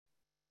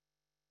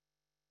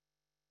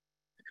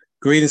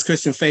Greetings,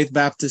 Christian Faith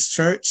Baptist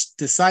Church,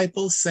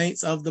 disciples,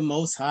 saints of the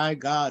Most High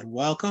God.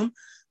 Welcome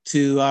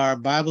to our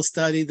Bible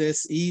study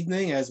this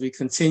evening as we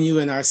continue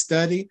in our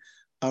study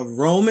of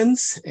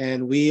Romans,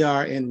 and we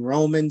are in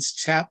Romans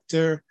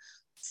chapter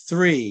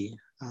 3.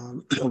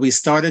 We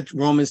started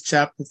Romans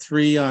chapter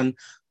 3 on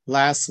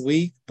last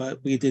week,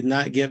 but we did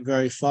not get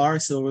very far,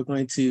 so we're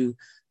going to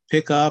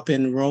pick up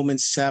in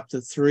Romans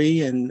chapter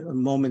 3, and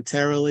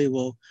momentarily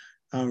we'll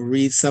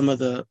read some of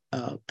the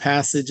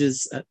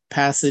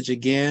passage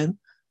again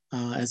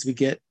as we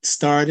get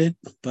started.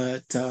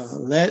 But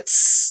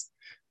let's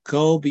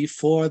go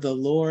before the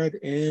Lord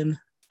in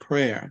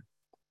prayer.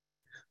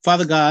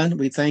 Father God,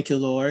 we thank you,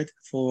 Lord,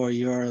 for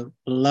your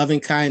loving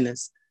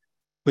kindness,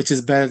 which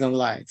is better than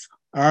life.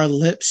 Our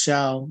lips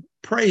shall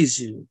praise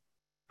you.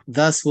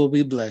 Thus will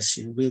we bless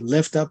you. We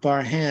lift up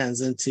our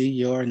hands into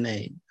your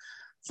name.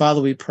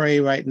 Father, we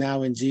pray right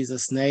now in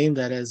Jesus' name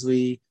that as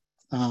we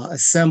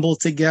assemble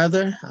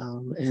together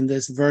in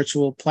this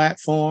virtual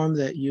platform,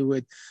 that you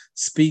would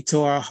speak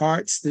to our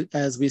hearts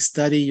as we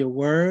study your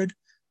word.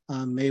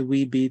 May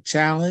we be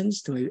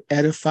challenged,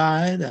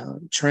 edified,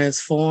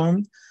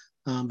 transformed.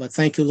 But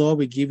thank you, Lord.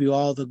 We give you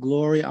all the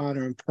glory,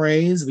 honor, and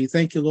praise. We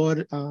thank you,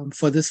 Lord,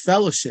 for this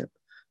fellowship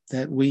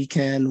that we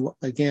can,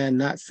 again,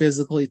 not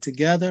physically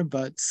together,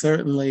 but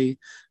certainly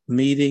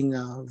meeting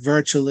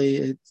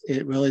virtually.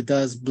 It really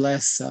does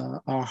bless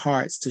our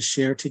hearts to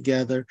share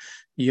together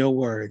your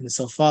word. And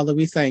so, Father,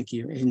 we thank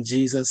you in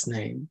Jesus'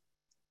 name.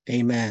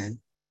 Amen.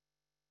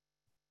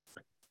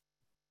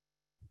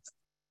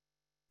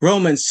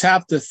 Romans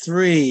chapter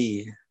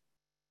 3.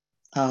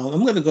 I'm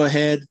going to go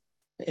ahead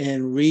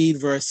and read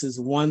verses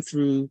 1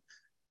 through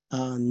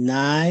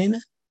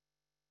 9.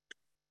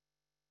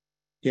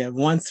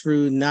 1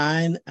 through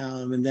 9,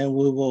 and then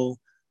we will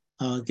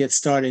get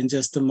started in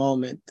just a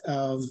moment.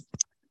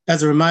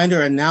 As a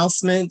reminder,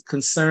 announcement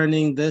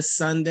concerning this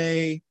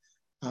Sunday,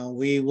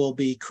 we will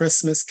be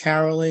Christmas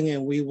caroling,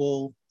 and we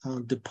will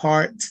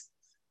depart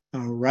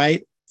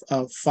right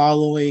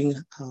following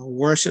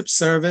worship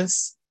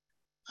service.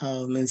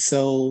 And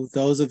so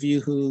those of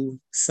you who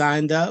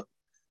signed up,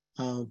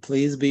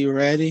 please be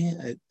ready.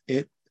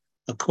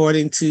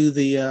 According to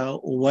the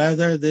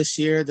weather this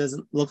year, it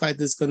doesn't look like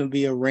there's going to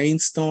be a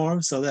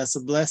rainstorm, so that's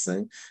a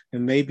blessing. It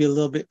may be a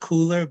little bit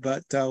cooler,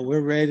 but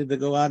we're ready to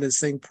go out and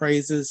sing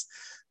praises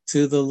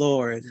to the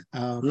Lord.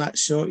 I'm not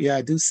sure. Yeah,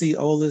 I do see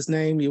Ola's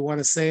name. You want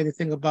to say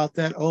anything about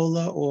that,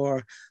 Ola,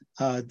 or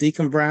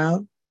Deacon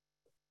Brown?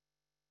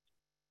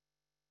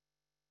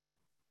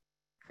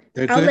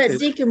 I'll let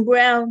Deacon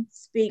Brown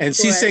speak. And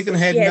she's shaking her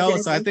head no,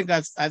 so I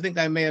think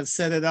I may have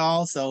said it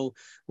all. So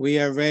we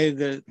are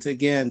ready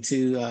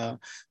to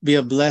be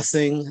a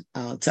blessing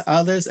to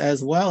others,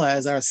 as well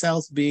as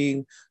ourselves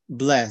being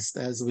blessed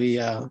as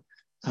we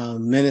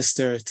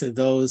minister to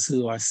those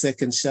who are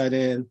sick and shut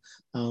in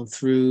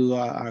through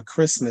our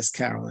Christmas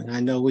caroling. I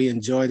know we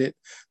enjoyed it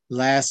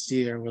last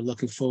year. We're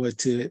looking forward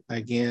to it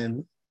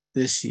again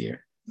this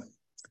year.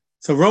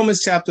 So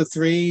Romans chapter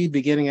 3,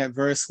 beginning at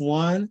verse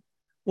 1.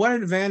 What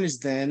advantage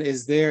then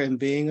is there in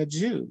being a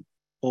Jew?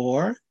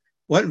 Or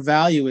what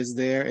value is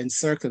there in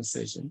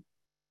circumcision?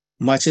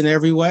 Much in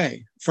every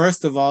way.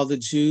 First of all, the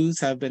Jews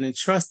have been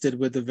entrusted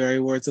with the very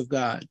words of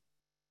God.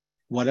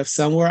 What if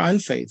some were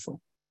unfaithful?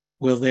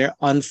 Will their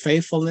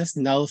unfaithfulness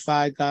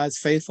nullify God's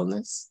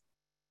faithfulness?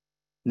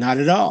 Not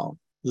at all.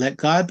 Let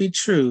God be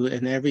true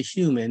and every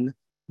human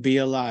be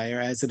a liar,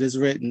 as it is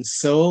written,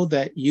 so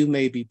that you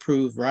may be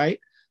proved right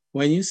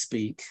when you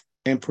speak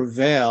and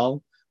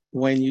prevail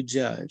when you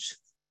judge.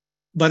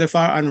 But if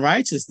our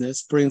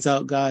unrighteousness brings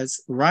out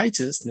God's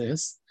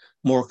righteousness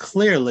more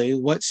clearly,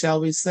 what shall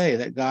we say?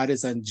 That God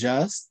is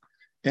unjust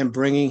and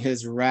bringing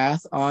his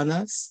wrath on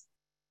us?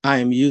 I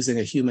am using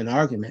a human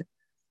argument.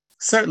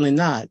 Certainly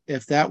not.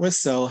 If that were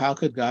so, how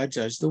could God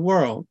judge the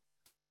world?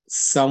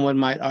 Someone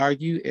might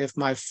argue, if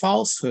my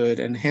falsehood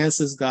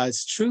enhances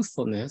God's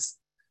truthfulness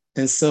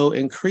and so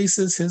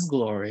increases his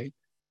glory,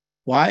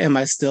 why am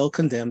I still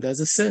condemned as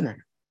a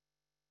sinner?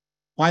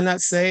 Why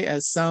not say,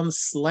 as some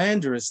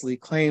slanderously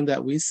claim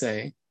that we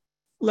say,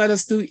 let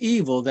us do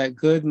evil that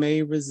good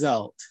may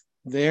result.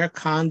 Their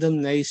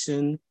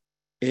condemnation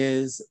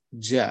is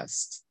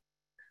just.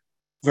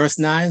 Verse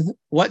 9,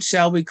 what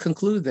shall we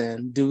conclude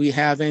then? Do we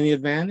have any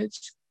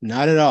advantage?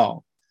 Not at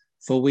all.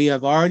 For we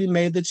have already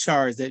made the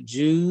charge that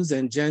Jews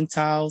and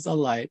Gentiles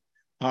alike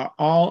are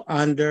all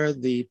under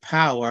the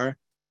power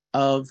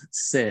of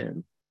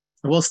sin.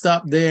 We'll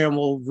stop there and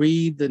we'll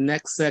read the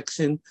next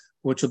section,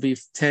 which will be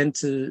 10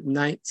 to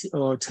 19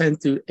 or 10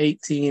 through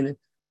 18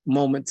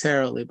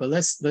 momentarily. But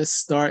let's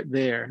start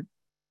there.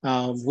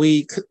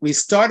 We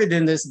started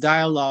in this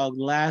dialogue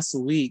last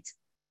week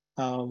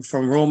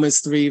from Romans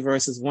 3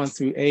 verses 1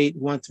 through 8,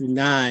 1 through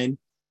 9.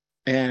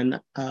 And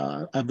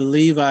I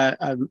believe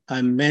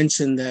I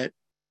mentioned that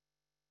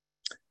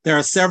there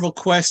are several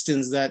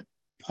questions that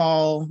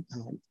Paul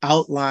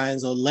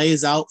outlines or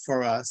lays out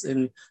for us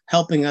in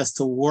helping us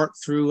to work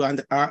through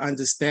our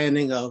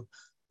understanding of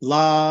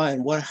law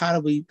and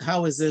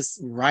how is this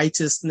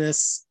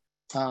righteousness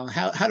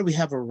how do we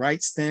have a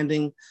right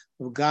standing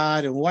with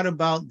God? And what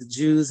about the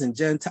Jews and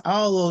Gentiles?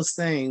 All those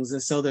things.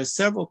 And so there's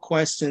several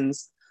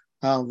questions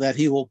that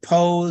he will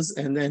pose,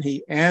 and then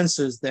he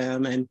answers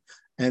them.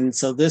 And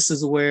so this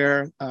is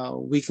where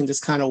we can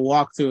just kind of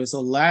walk through it.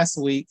 So last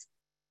week,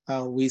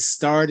 we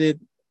started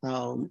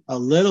a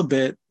little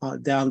bit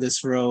down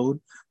this road,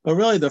 but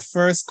really the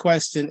first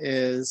question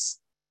is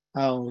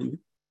in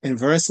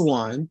verse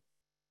 1,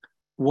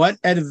 what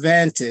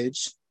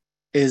advantage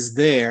is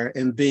there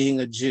in being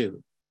a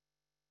Jew?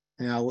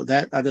 Now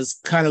that I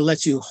just kind of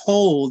let you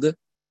hold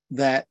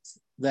that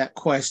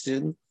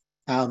question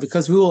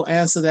because we will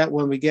answer that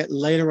when we get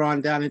later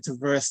on down into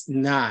verse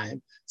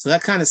 9. So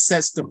that kind of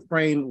sets the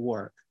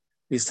framework.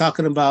 He's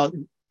talking about,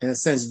 in a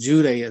sense,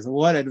 Judaism.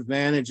 What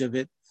advantage of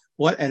it?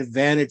 What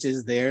advantage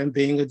is there in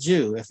being a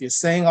Jew? If you're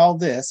saying all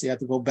this, you have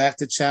to go back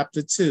to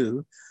chapter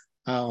 2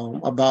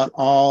 about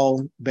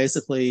all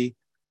basically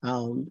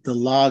the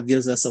law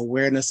gives us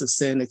awareness of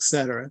sin,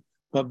 etc.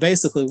 But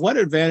basically, what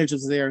advantage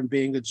is there in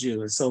being a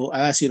Jew? And so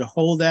I ask you to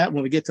hold that.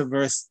 When we get to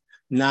verse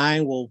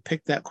 9, we'll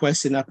pick that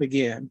question up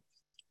again.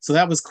 So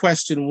that was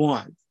question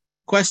 1.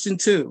 Question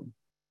 2,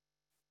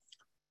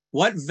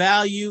 what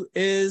value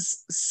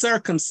is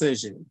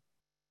circumcision?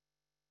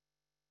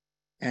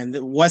 And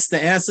what's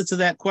the answer to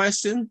that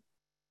question?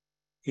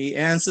 He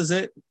answers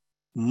it,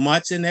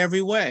 much in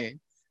every way.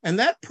 And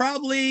that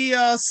probably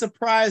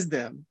surprised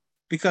them,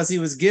 because he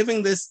was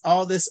giving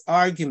all this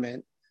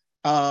argument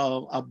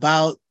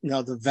about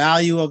the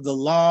value of the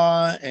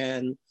law.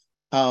 And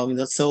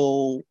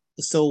so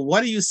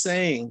what are you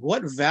saying?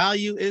 What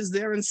value is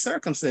there in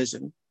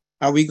circumcision?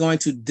 Are we going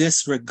to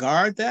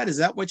disregard that? Is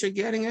that what you're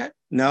getting at?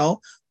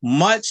 No,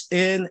 much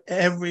in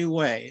every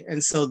way.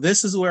 And so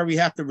this is where we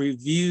have to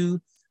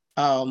review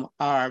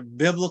our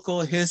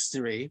biblical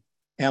history.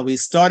 And we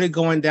started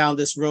going down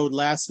this road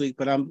last week,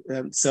 but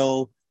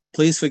so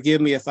please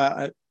forgive me if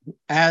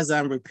as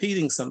I'm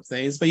repeating some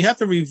things, but you have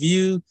to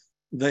review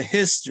the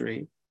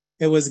history.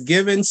 It was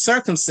given,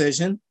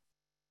 circumcision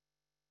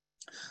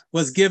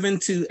was given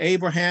to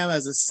Abraham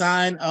as a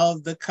sign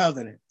of the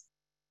covenant.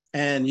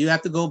 And you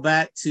have to go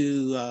back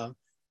to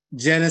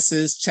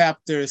Genesis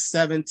chapter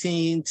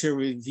 17 to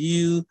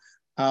review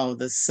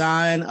the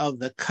sign of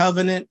the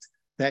covenant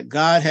that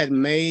God had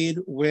made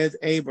with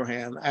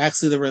Abraham.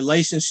 Actually, the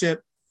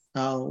relationship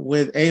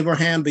with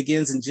Abraham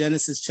begins in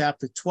Genesis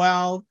chapter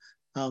 12.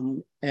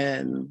 And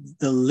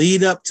the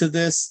lead up to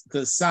this,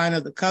 the sign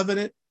of the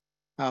covenant,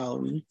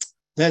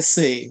 let's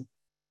see.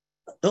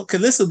 Okay,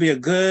 this will be a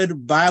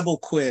good Bible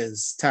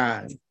quiz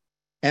time.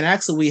 And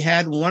actually, we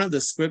had one of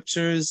the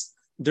scriptures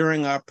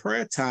during our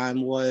prayer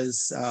time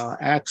was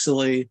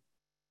actually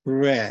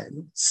read.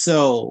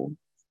 So,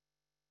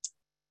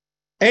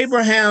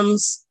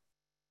 Abraham's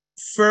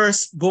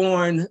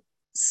firstborn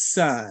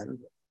son.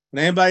 Can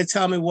anybody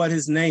tell me what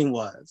his name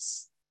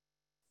was?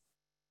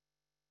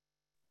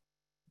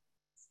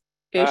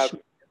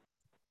 Ishmael.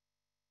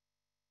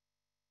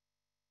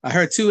 I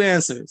heard 2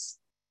 answers.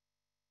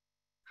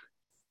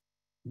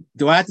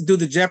 Do I have to do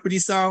the Jeopardy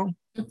song?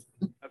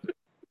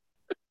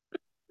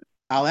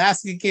 I'll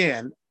ask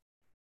again.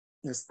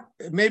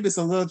 Maybe it's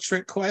a little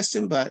trick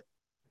question, but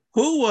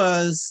who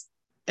was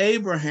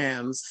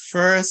Abraham's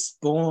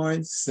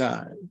firstborn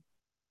son?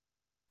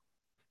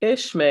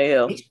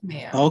 Ishmael.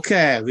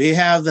 Okay, we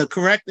have the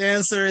correct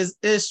answer is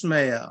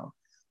Ishmael.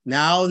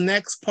 Now,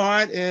 next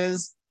part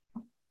is,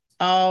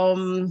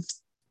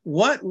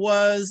 what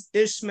was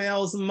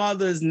Ishmael's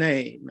mother's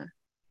name?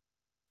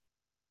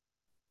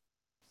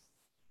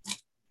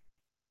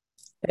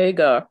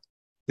 Hagar.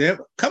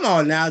 Come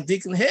on now,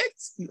 Deacon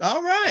Hicks.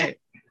 All right.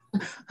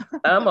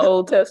 I'm an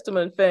Old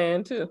Testament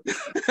fan too.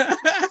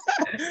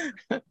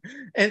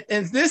 and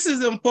this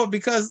is important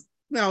because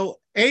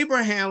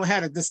Abraham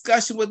had a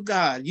discussion with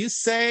God. You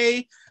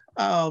say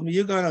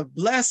you're going to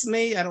bless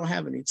me. I don't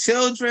have any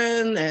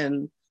children.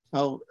 And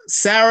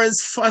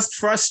Sarah's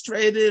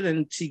frustrated,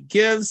 and she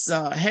gives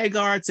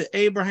Hagar to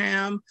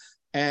Abraham.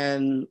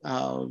 And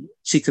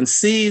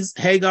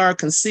Hagar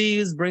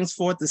conceives, brings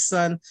forth the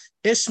son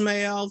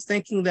Ishmael,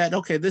 thinking that,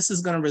 okay, this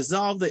is going to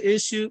resolve the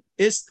issue.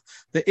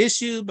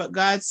 But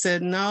God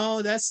said,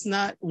 no, that's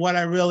not what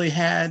I really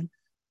had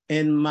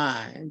in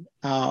mind.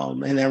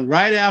 And then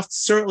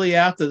shortly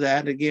after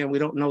that, again, we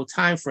don't know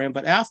time frame,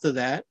 but after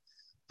that,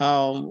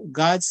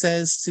 God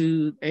says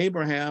to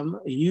Abraham,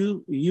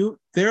 you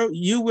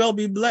will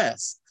be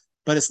blessed,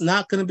 but it's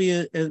not going to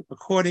be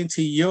according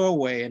to your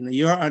way and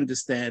your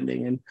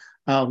understanding and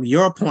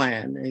your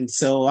plan. And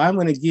so I'm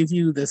going to give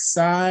you the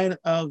sign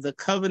of the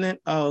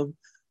covenant of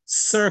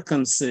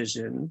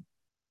circumcision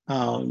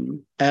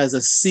as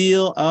a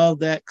seal of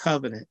that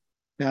covenant.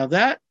 Now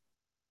that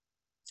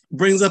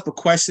brings up a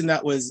question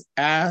that was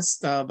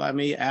asked by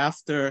me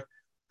after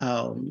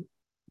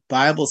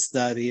Bible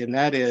study, and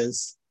that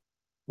is,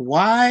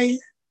 why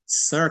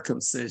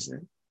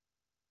circumcision?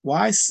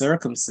 Why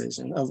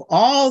circumcision? Of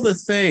all the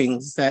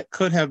things that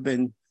could have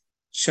been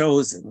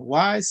chosen,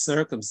 why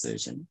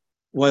circumcision?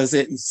 Was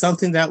it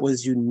something that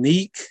was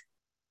unique?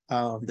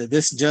 Did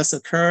this just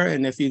occur?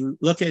 And if you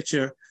look at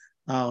your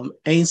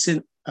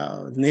ancient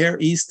Near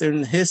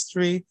Eastern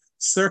history,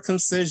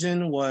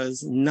 circumcision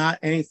was not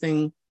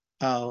anything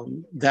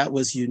that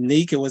was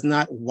unique. It was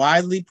not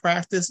widely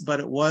practiced, but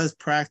it was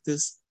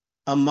practiced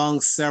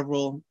among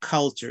several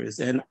cultures.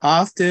 And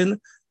often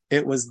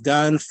it was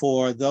done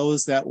for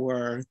those that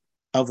were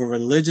of a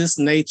religious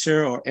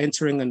nature or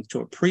entering into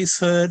a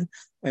priesthood.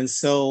 And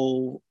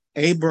so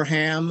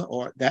Abraham,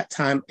 or at that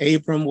time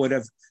Abram, would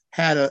have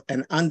had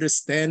an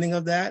understanding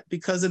of that,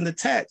 because in the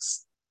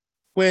text,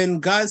 when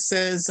God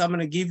says, I'm going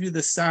to give you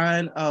the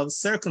sign of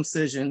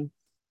circumcision,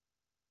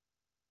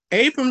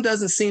 Abram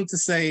doesn't seem to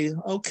say,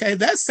 okay,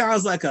 that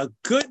sounds like a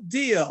good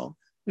deal.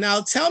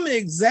 Now tell me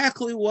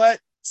exactly what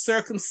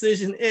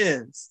circumcision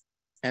is.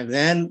 And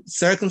then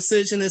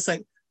circumcision is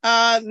like,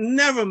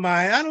 never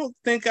mind. I don't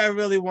think I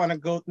really want to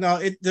go.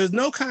 No, there's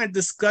no kind of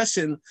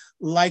discussion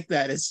like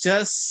that. It's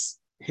just,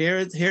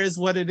 here's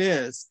what it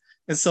is.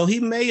 And so he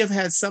may have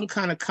had some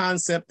kind of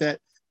concept that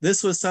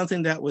this was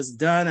something that was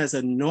done as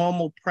a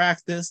normal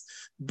practice.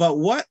 But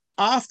what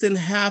often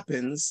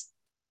happens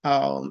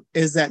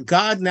is that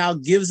God now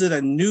gives it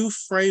a new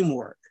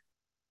framework.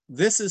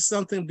 This is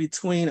something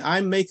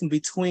I'm making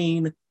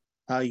between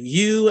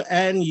you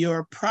and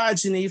your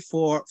progeny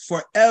for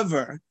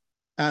forever.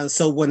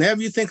 So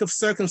whenever you think of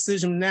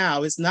circumcision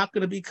now, it's not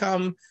going to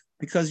become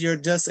because you're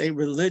just a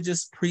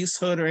religious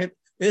priesthood, or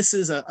this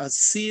is a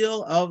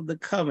seal of the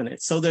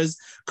covenant. So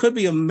could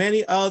be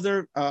many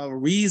other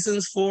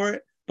reasons for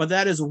it, but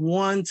that is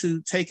one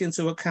to take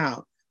into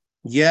account.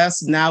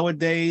 Yes,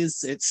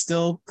 nowadays it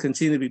still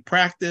continue to be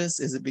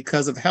practiced. Is it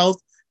because of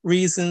health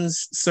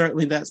reasons?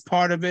 Certainly that's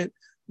part of it.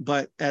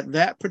 But at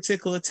that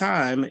particular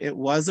time, it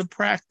was a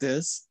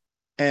practice.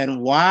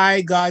 And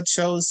why God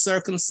chose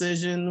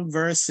circumcision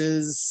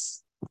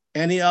versus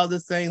any other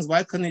things?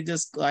 Why couldn't he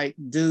just like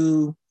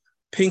do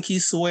pinky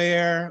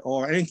swear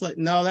or anything like?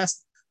 No,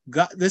 that's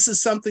God. This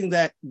is something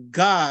that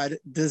God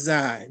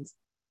designed.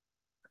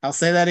 I'll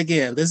say that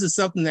again. This is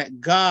something that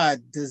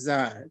God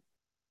designed.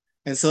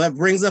 And so that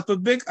brings up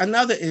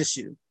another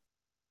issue.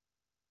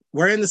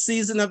 We're in the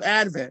season of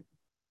Advent.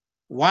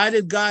 Why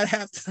did God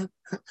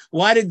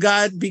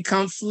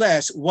become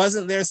flesh?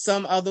 Wasn't there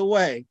some other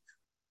way?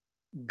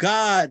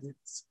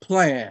 God's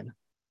plan,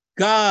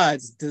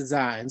 God's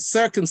design,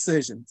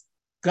 circumcision,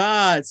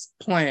 God's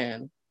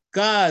plan,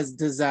 God's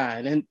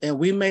design. And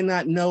we may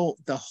not know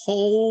the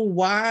whole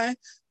why,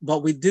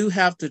 but we do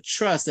have to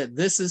trust that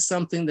this is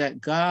something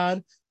that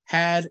God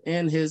had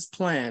in his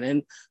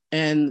plan.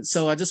 And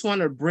so I just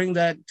want to bring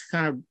that,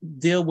 kind of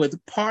deal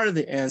with part of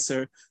the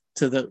answer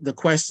to the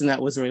question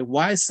that was raised.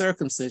 Why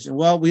circumcision?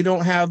 Well, we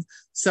don't have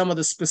some of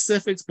the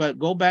specifics, but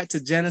go back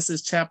to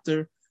Genesis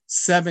chapter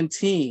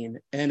 17,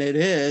 and it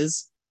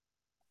is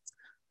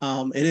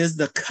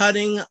the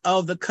cutting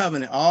of the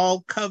covenant.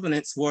 All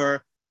covenants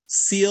were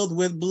sealed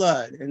with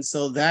blood, and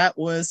so that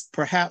was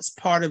perhaps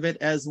part of it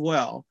as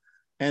well.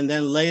 And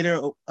then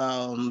later,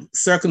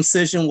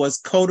 circumcision was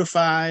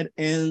codified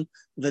in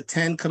the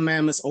 10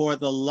 Commandments or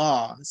the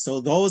law.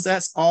 So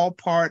that's all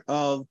part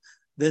of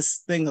this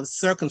thing of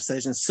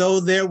circumcision. So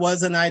there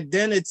was an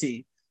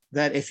identity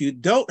that if you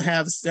don't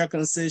have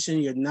circumcision,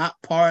 you're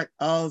not part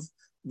of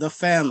the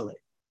family.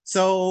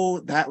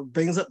 So that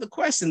brings up the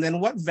question, then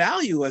what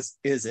value is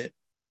it?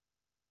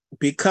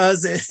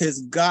 Because it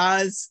is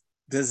God's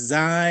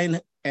design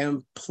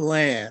and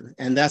plan.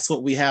 And that's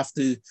what we have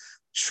to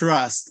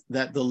trust,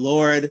 that the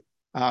Lord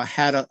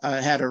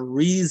had a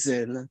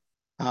reason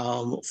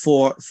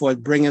for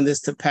bringing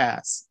this to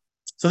pass.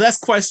 So that's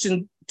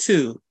question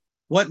 2.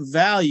 What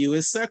value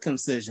is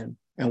circumcision?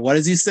 And what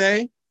does he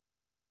say?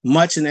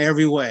 Much in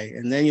every way.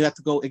 And then you have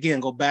to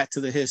go back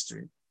to the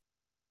history.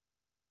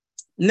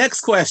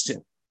 Next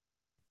question.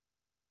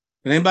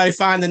 Can anybody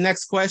find the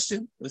next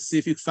question? Let's see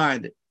if you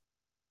find it.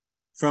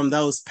 From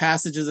those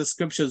passages of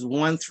scriptures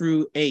 1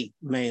 through 8,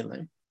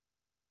 mainly.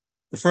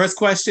 The first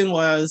question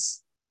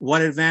was,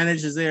 what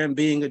advantage is there in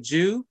being a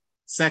Jew?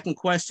 Second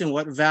question,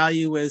 what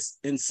value is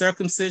in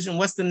circumcision?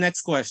 What's the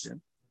next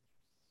question?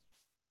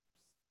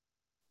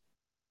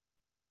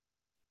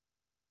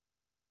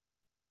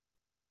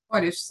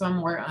 What if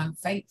some were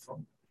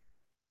unfaithful?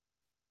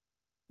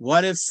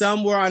 What if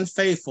some were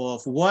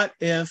unfaithful? What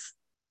if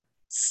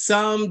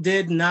some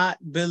did not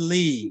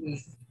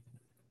believe?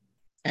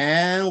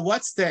 And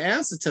what's the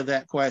answer to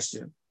that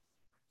question?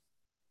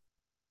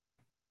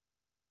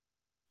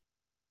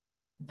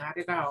 Not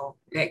at all.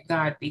 Let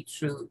God be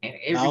true and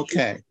everything.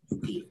 Okay.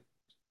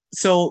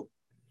 So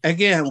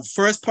again,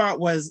 first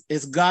part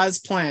is God's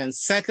plan.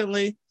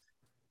 Secondly,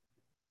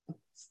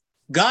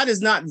 God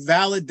is not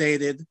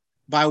validated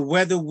by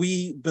whether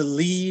we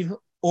believe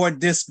or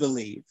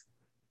disbelieve.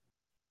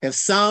 If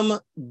some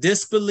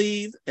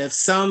disbelieve, if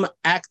some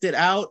acted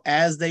out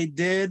as they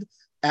did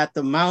at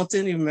the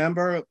mountain, you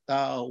remember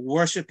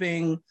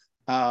worshiping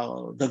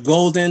the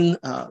golden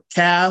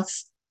calf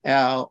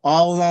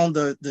all along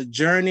the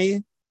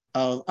journey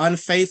of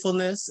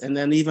unfaithfulness, and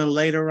then even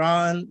later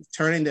on,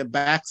 turning their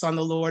backs on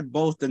the Lord,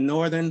 both the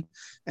northern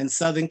and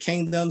southern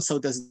kingdom. So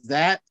does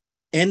that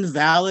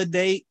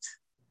invalidate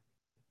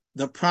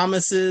the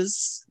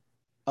promises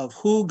of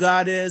who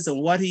God is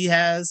and what he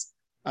has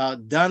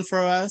done for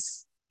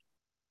us,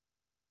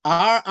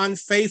 our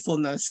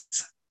unfaithfulness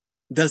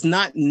does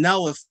not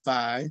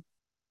nullify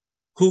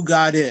who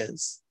God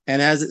is.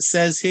 And as it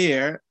says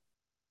here,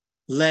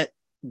 let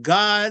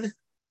God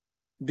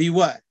be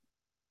what?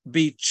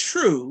 Be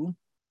true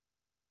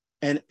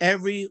and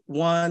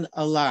everyone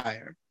a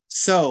liar.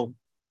 So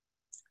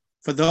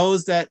for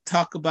those that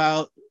talk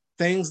about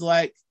things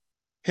like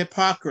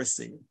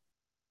hypocrisy,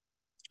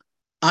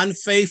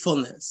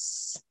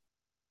 unfaithfulness,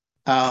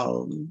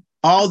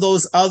 all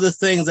those other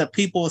things that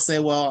people will say,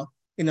 well,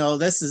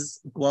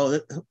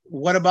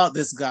 what about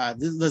this God?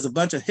 There's a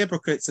bunch of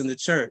hypocrites in the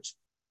church.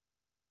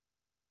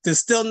 There's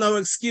still no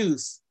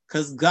excuse,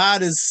 because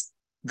God is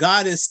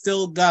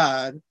still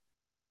God,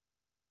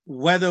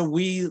 whether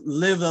we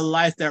live a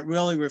life that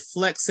really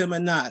reflects him or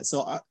not.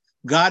 So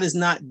God is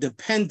not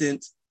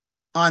dependent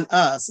on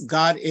us.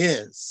 God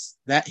is,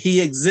 that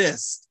he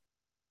exists.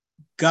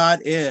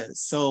 God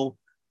is. So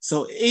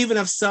even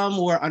if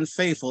some were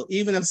unfaithful,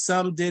 even if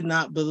some did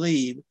not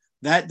believe,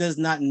 that does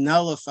not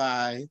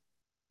nullify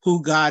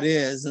who God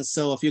is. And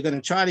so if you're going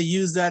to try to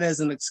use that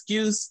as an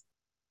excuse,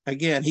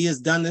 again, he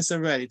has done this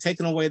already,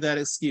 taken away that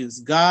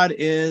excuse. God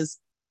is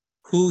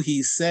who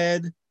he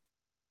said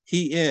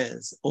he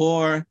is,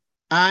 or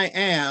I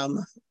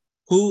am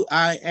who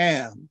I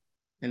am.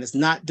 And it's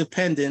not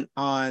dependent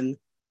on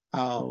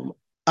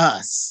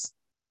us.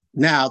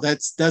 Now, that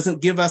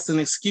doesn't give us an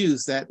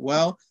excuse that,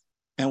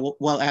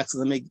 actually,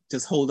 let me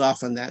just hold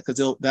off on that,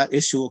 because that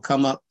issue will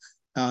come up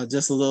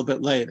just a little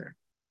bit later.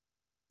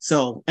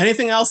 So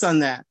anything else on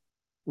that?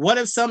 What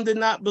if some did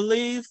not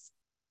believe?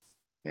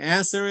 The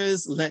answer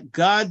is, let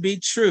God be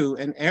true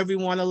and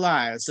everyone a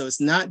liar. So it's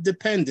not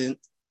dependent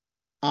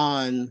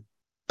on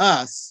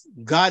us.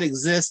 God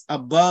exists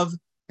above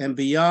and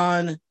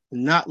beyond,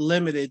 not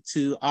limited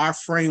to our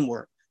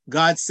framework.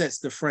 God sets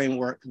the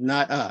framework,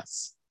 not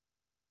us.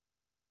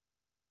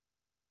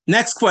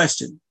 Next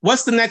question.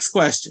 What's the next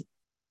question?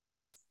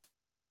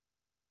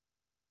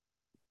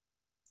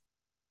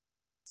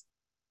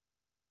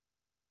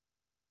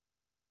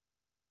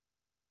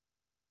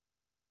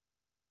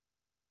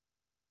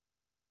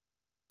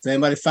 Does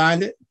anybody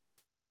find it?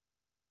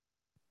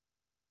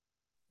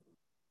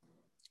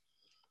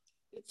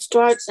 It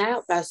starts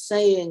out by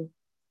saying,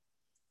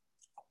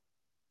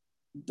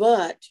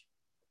 but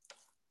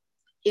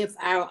if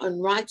our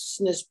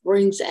unrighteousness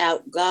brings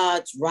out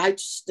God's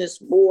righteousness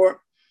more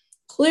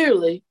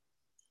clearly,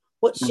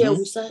 what shall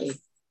we say?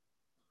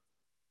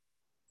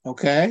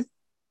 Okay.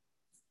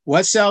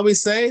 What shall we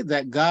say?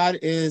 That God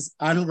is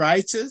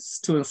unrighteous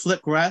to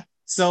inflict wrath.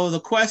 So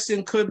the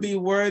question could be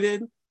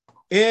worded,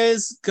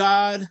 is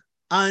God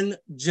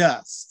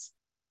unjust?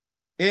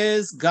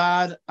 Is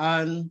God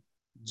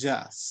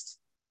unjust?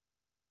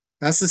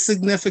 That's a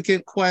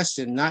significant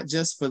question, not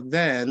just for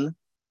then,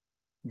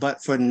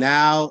 but for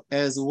now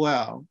as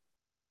well.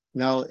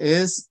 Now,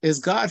 is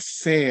God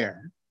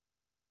fair?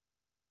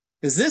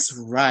 Is this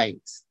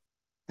right?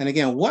 And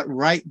again, what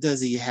right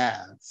does he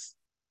have?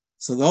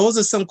 So those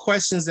are some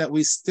questions that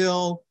we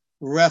still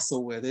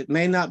wrestle with. It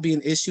may not be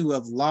an issue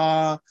of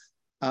law,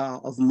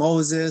 of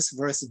Moses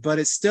versus, but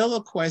it's still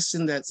a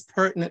question that's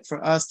pertinent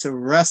for us to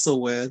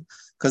wrestle with,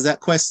 because that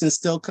question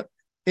still,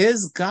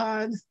 is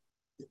God,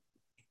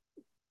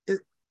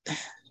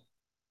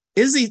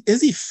 is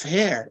he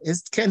fair?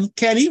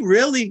 Can he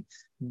really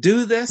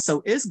do this?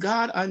 So is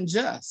God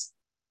unjust?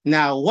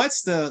 Now,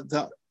 what's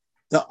the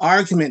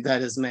argument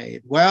that is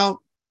made?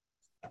 Well,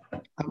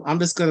 I'm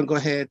just going to go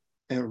ahead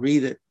and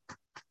read it.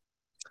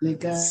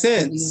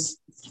 Since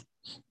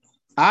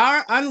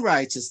our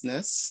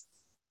unrighteousness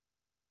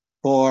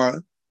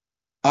or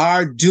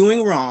our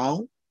doing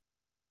wrong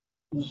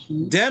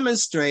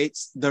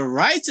demonstrates the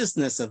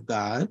righteousness of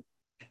God,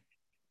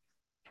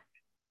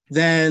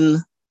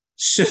 then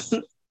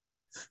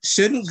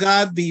shouldn't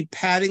God be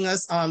patting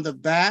us on the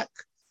back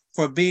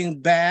for being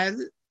bad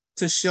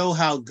to show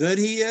how good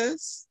he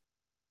is?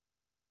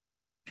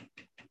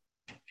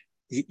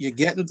 You're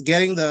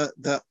getting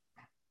the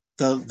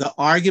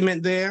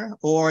argument there,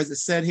 or as it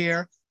said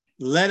here,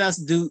 let us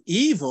do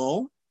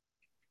evil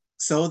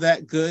so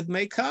that good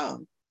may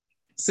come.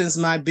 Since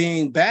my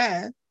being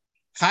bad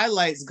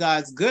highlights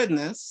God's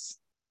goodness,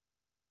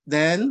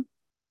 then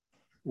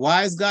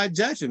why is God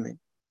judging me?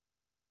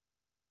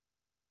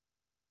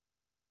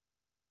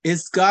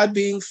 Is God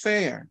being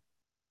fair?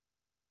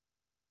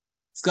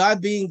 Is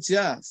God being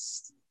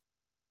just?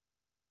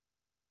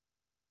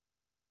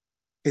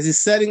 Is he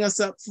setting us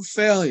up for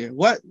failure?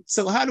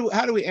 So how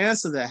do we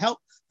answer that?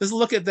 Let's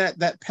look at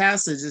that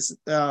passage. It's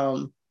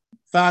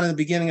found in the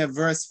beginning of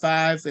verse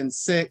 5 and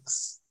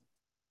 6.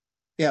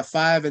 Yeah,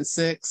 5 and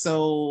 6.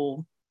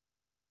 So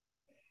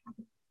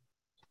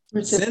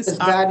since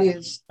God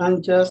is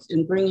unjust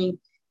in bringing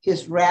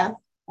his wrath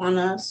on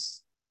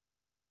us.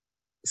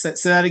 Say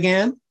that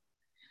again.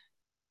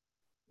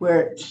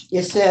 Where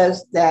it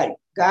says that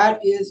God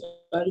is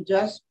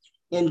unjust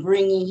in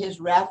bringing his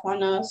wrath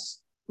on us.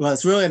 Well,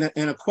 it's really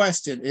in a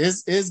question.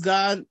 Is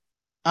God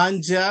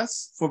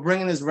unjust for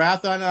bringing his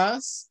wrath on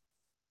us?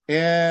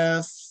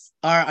 if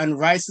our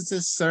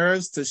unrighteousness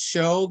serves to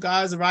show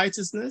God's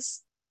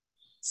righteousness.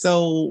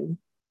 So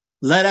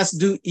let us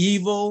do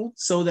evil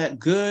so that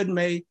good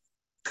may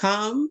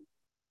come.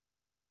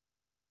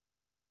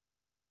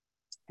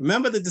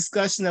 Remember the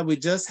discussion that we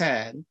just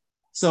had.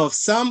 So if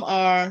some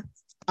are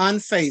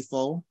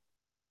unfaithful,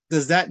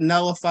 does that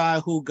nullify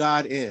who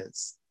God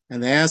is?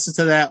 And the answer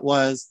to that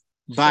was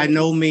by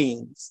no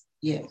means.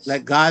 Yes.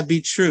 Let God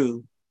be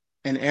true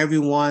and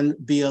everyone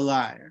be a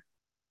liar.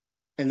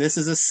 And this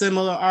is a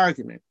similar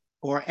argument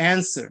or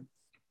answer.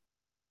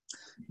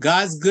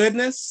 God's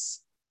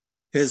goodness,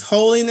 his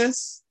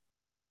holiness,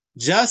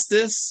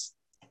 justice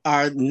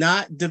are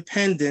not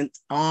dependent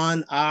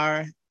on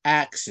our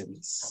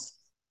actions.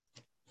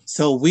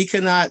 So we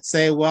cannot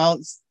say, well,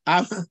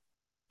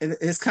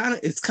 it's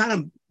kind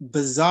of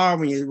bizarre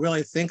when you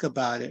really think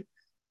about it.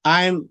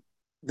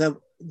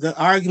 The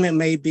argument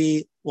may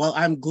be, well,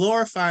 I'm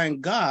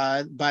glorifying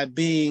God by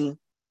being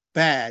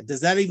bad.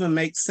 Does that even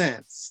make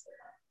sense?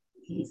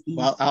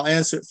 Well, I'll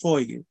answer it for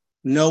you.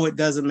 No, it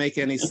doesn't make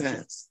any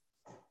sense.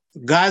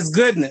 God's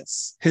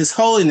goodness, his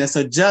holiness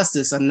or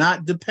justice are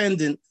not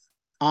dependent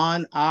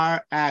on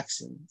our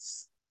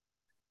actions.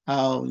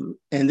 And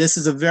this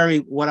is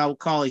what I would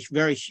call a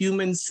very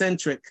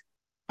human-centric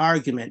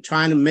argument,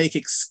 trying to make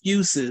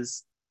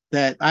excuses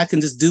that I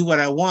can just do what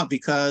I want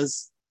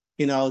because,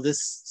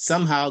 this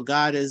somehow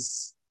God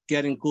is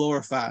getting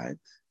glorified.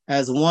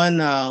 As one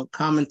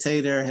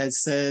commentator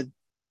has said,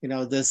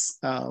 this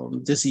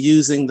just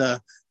using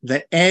the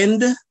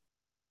end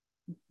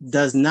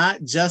does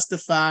not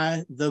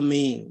justify the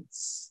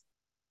means.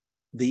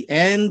 The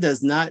end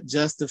does not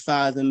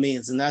justify the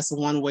means. And that's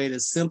one way to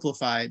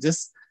simplify it.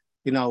 Just,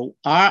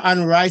 our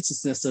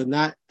unrighteousness or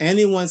not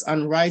anyone's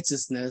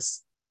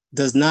unrighteousness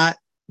does not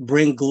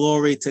bring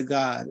glory to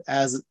God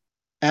as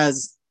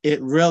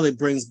it really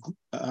brings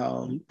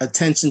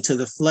attention to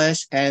the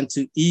flesh and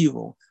to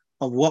evil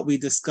of what we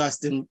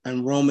discussed in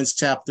Romans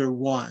chapter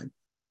 1.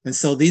 And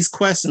so these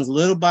questions,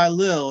 little by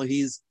little,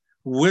 he's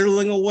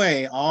whittling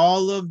away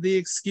all of the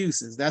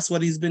excuses. That's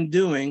what he's been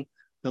doing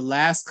the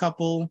last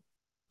couple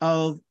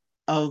of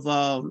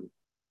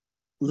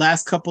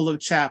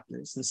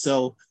chapters. And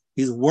so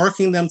he's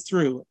working them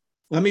through.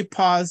 Let me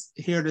pause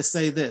here to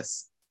say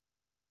this.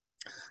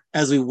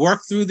 As we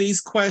work through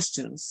these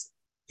questions,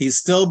 he's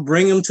still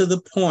bringing them to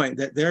the point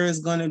that there is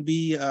going to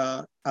be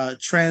a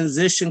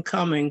transition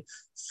coming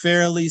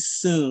fairly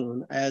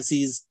soon as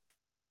he's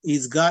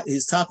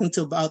talking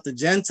about the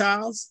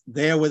Gentiles,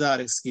 they're without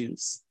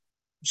excuse.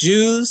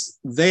 Jews,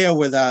 they are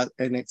without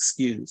an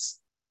excuse.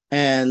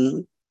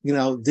 And,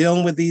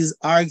 dealing with these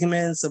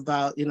arguments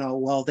about,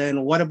 well,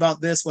 then what about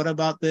this? What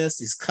about this?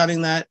 He's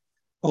cutting that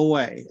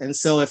away. And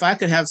so if I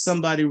could have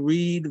somebody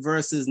read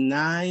verses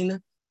 9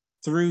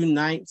 through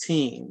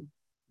 19.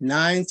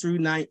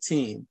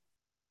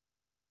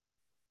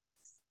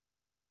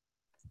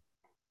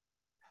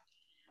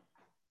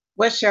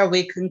 What shall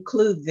we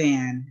conclude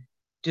then?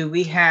 Do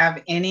we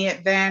have any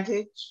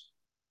advantage?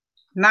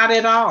 Not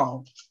at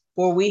all,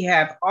 for we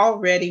have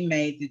already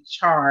made the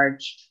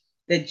charge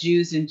that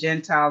Jews and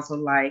Gentiles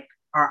alike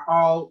are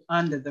all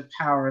under the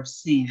power of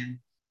sin.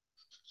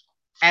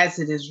 As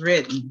it is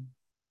written,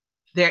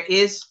 there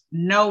is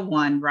no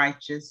one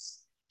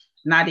righteous,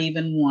 not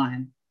even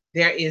one.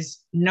 There is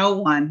no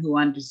one who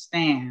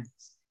understands.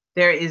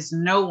 There is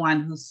no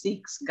one who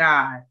seeks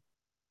God.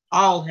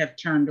 All have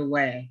turned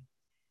away.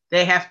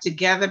 They have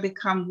together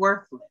become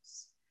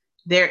worthless.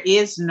 There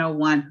is no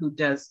one who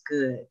does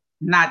good,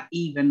 not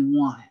even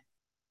one.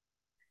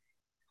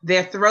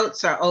 Their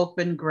throats are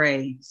open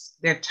graves.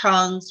 Their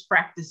tongues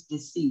practice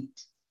deceit.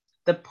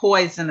 The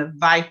poison of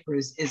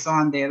vipers is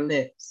on their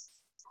lips.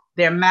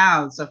 Their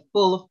mouths are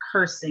full of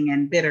cursing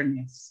and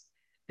bitterness.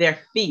 Their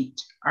feet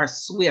are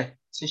swift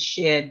to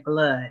shed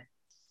blood.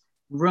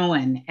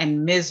 Ruin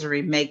and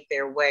misery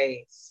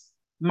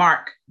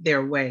mark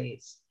their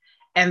ways.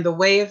 And the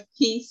way of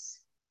peace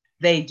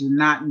they do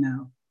not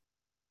know.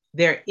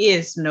 There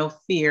is no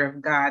fear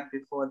of God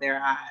before their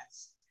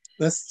eyes.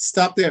 Let's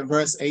stop there at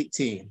verse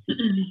 18.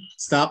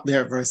 Stop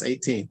there at verse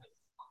 18.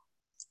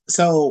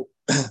 So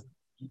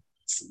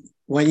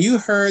when you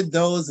heard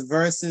those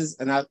verses,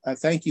 and I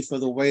thank you for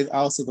the way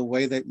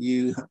that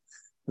you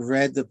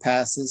read the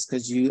passage,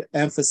 because you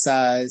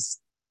emphasized,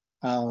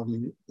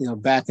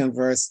 back in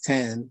verse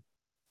 10,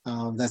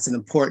 that's an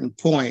important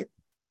point.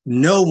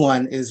 No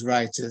one is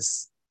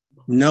righteous.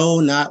 No,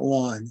 not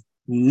one.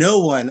 No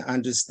one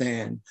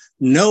understands.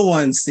 No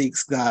one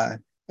seeks God.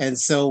 And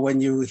so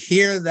when you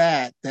hear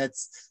that,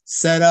 that's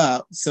set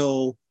up.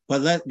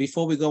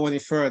 Before we go any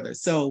further.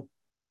 So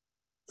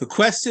the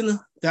question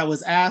that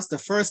was asked, the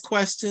first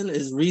question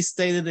is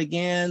restated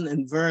again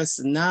in verse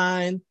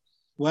 9.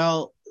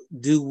 Well,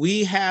 do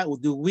we,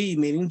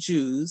 meaning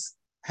Jews,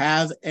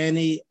 have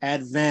any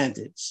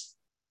advantage?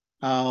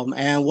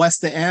 And what's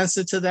the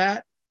answer to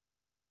that?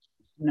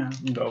 No.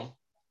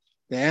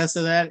 The answer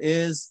to that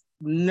is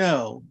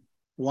no.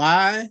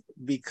 Why?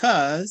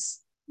 Because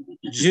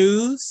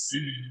Jews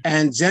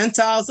and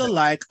Gentiles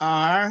alike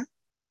are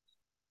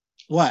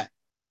what?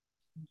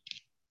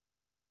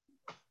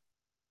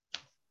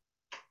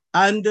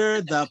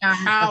 under the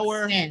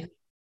power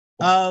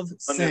of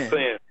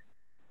sin.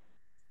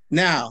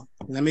 Now,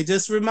 let me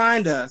just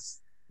remind us,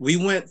 we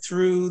went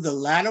through the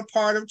latter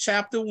part of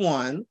chapter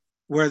 1,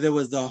 where there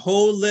was the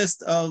whole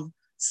list of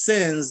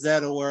sins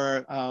that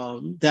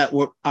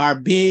are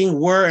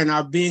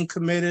being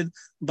committed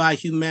by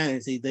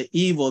humanity, the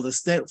evil, the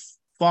step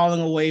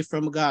falling away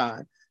from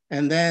God.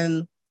 And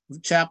then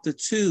chapter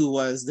 2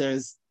 was there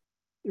is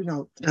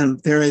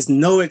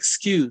no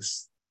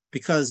excuse,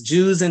 because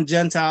Jews and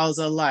Gentiles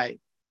are alike.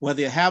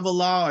 Whether you have a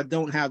law or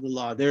don't have the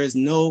law, there is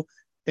no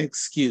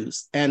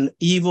excuse, and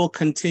evil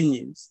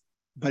continues.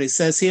 But it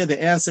says here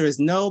the answer is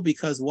no,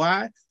 because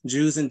why?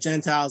 Jews and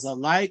Gentiles are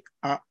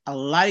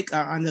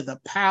under the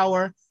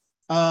power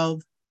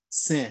of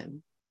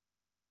sin.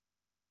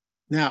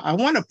 Now, I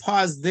want to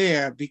pause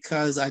there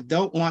because I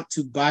don't want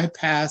to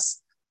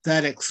bypass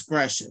that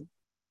expression,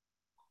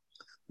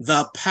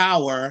 the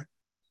power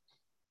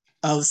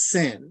of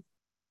sin.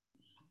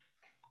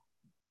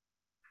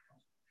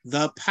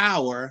 The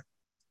power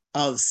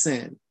of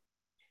sin.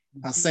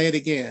 I'll say it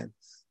again.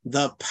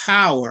 The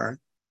power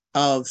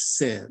of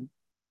sin.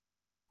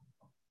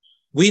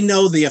 We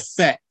know the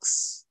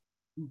effects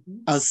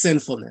of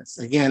sinfulness,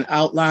 again,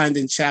 outlined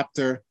in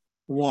chapter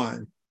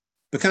 1.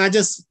 But can I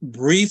just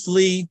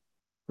briefly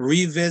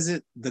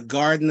revisit the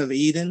Garden of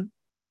Eden?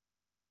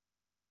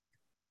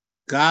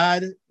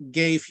 God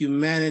gave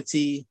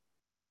humanity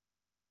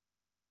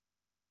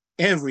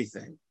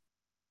everything.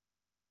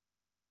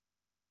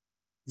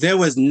 There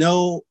was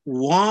no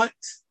want,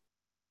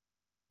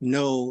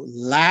 no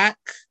lack,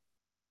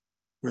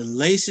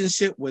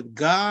 relationship with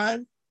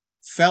God,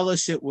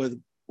 fellowship with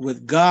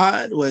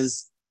God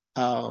was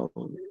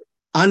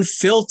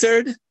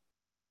unfiltered.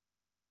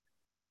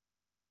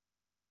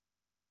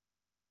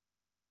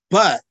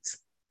 But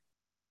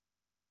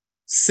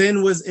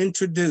sin was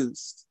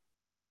introduced.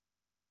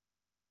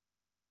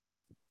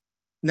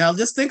 Now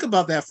just think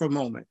about that for a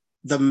moment.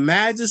 The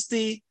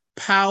majesty,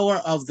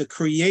 power of the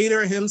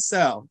Creator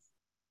himself,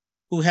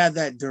 who had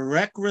that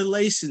direct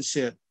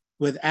relationship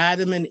with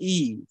Adam and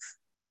Eve,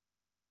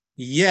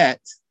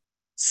 yet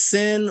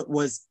sin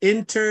was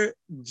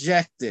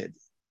interjected,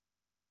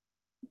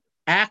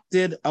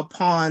 acted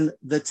upon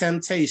the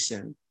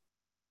temptation,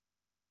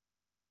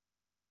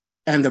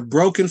 and the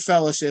broken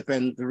fellowship,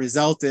 and the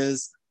result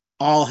is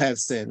all have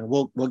sinned. And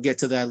we'll get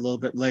to that a little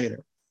bit later.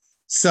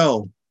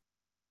 So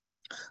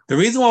the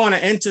reason why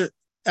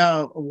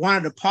I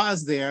wanted to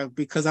pause there,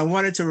 because I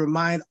wanted to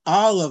remind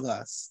all of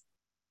us,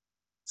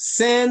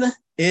 sin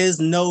is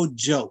no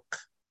joke.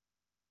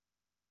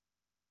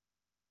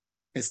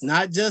 It's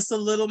not just a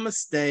little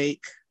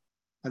mistake,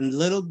 a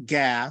little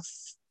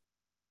gaffe,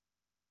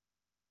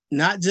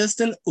 not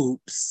just an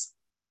oops.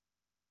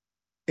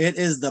 It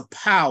is the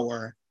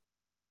power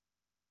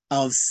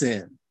of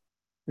sin.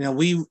 Now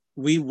we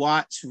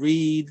watch,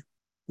 read,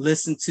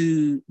 listen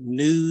to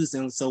news,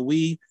 and so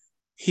we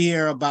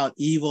hear about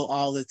evil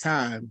all the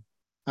time.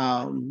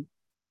 And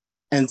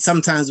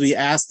sometimes we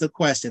ask the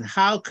question,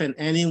 how can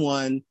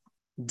anyone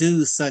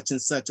do such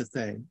and such a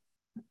thing?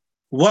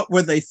 What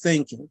were they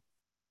thinking?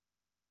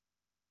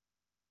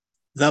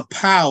 The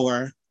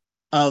power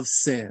of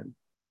sin.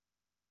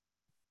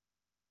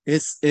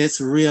 It's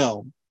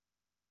real.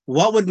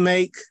 What would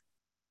make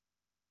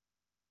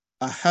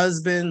a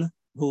husband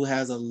who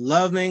has a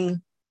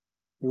loving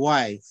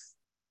wife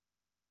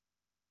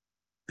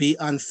be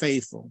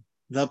unfaithful?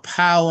 The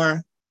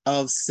power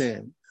of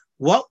sin.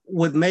 What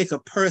would make a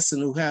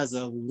person who has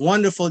a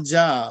wonderful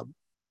job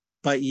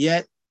but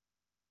yet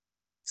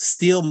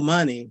steal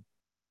money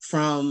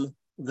from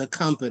the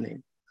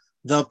company?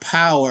 The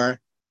power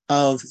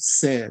of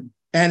sin.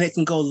 And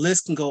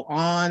list can go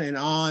on and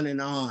on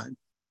and on.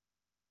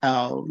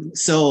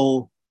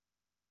 So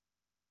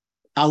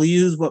I'll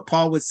use what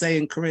Paul would say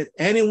in Corinth: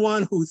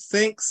 anyone who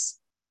thinks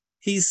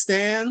he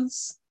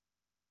stands,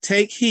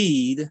 take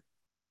heed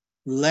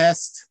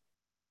lest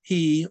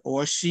he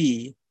or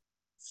she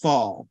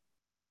fall.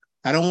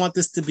 I don't want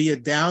this to be a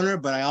downer,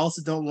 but I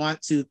also don't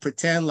want to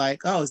pretend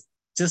like, oh, it's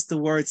just the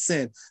word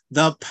sin.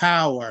 The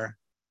power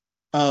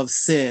of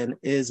sin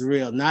is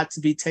real, not to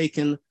be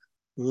taken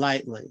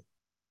lightly.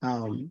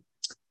 The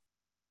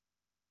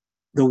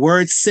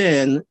word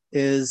sin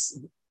is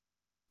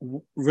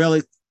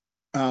really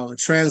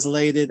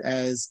translated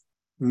as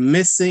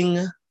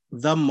missing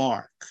the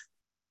mark.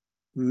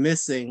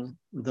 Missing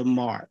the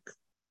mark.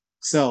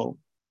 So,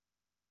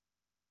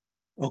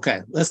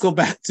 okay, let's go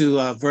back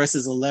to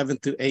verses 11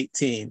 through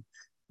 18,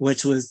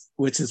 which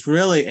is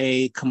really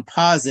a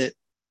composite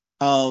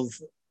of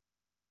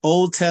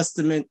Old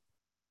Testament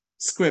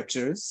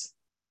scriptures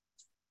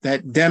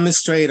that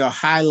demonstrate or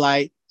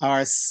highlight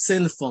our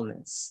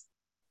sinfulness.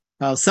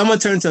 Someone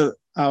turn to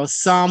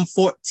Psalm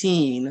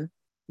 14,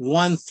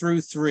 1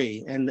 through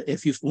 3. And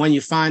when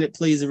you find it,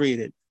 please read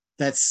it.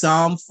 That's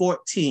Psalm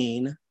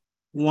 14,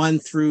 1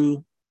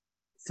 through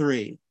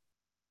 3.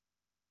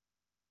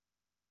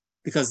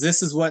 Because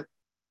this is what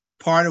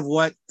part of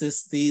what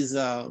these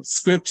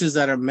scriptures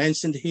that are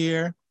mentioned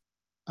here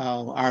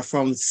are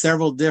from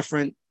several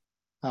different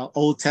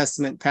Old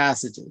Testament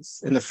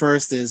passages. And the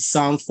first is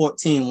Psalm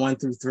 14,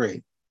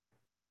 1-3.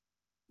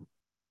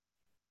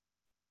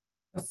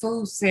 The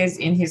fool says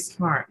in his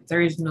heart,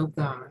 there is no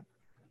God.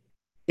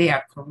 They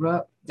are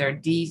corrupt, their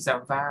deeds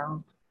are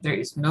vile. There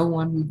is no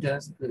one who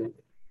does good.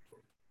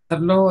 The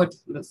Lord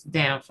looks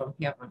down from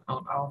heaven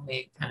on all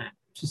mankind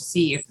to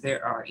see if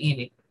there are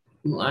any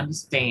who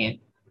understand,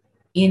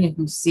 any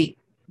who seek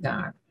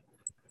God.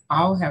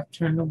 All have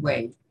turned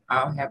away,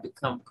 all have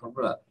become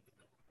corrupt.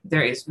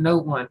 There is no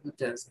one who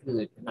does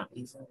good, not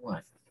even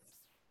one.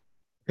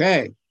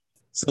 Okay,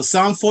 so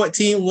Psalm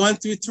 14,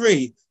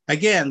 1-3.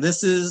 Again,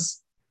 this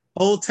is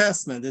Old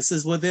Testament. This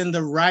is within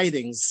the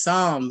writings,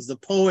 Psalms, the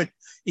poet,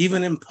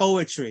 even in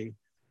poetry.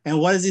 And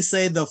what does he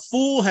say? The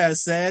fool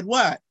has said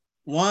what?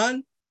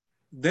 1,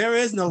 there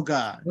is no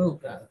God. Oh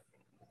God.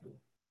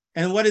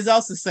 And what does he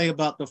also say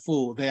about the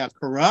fool? They are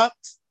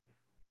corrupt.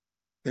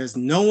 There's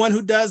no one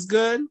who does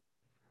good.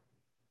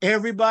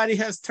 Everybody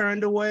has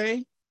turned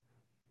away.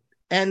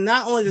 And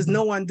not only does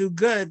no one do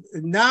good,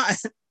 not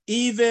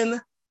even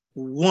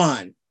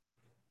one.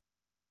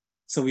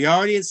 So we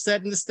already had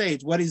set in the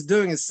stage. What he's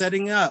doing is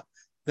setting up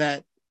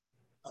that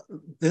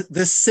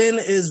the sin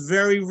is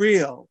very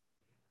real.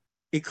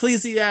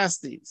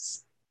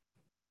 Ecclesiastes,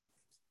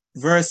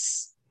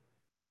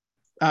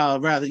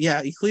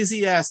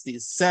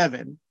 Ecclesiastes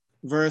 7,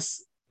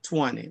 verse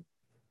 20.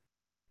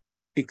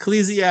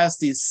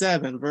 Ecclesiastes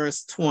 7,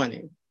 verse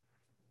 20.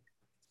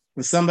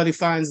 When somebody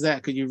finds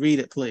that, could you read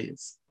it,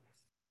 please?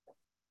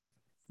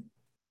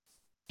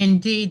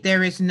 Indeed,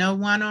 there is no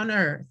one on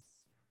earth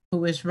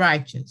who is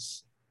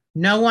righteous,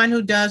 no one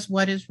who does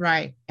what is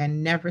right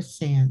and never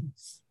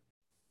sins.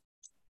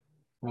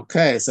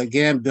 Okay, so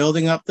again,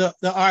 building up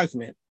the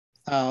argument.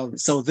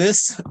 So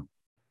this,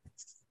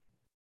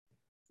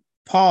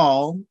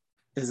 Paul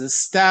is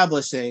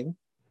establishing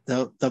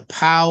the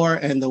power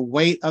and the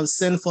weight of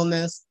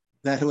sinfulness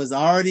that was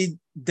already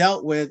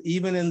dealt with,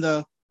 even in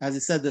the, as he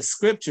said, the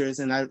scriptures,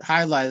 and I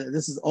highlighted,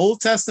 this is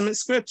Old Testament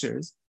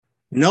scriptures.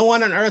 No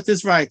one on earth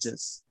is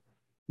righteous.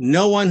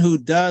 No one who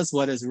does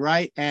what is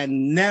right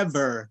and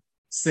never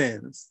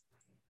sins.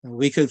 And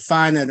we could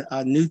find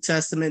a New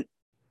Testament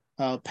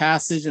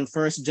passage in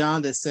 1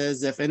 John that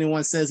says, if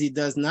anyone says he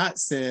does not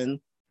sin,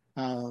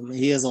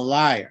 he is a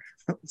liar.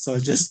 So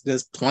it's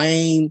just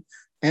plain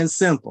and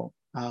simple.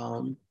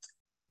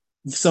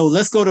 So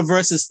let's go to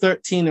verses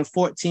 13 and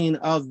 14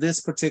 of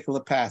this particular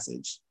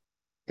passage.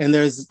 And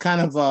there's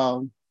kind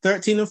of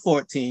 13 and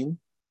 14.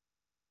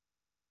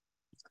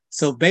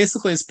 So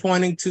basically it's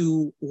pointing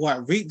to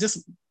what?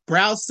 Just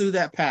browse through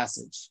that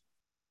passage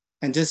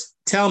and just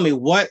tell me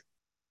what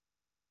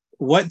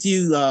do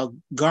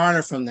you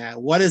garner from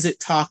that? What is it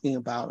talking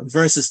about?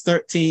 Verses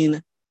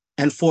 13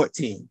 and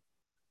 14.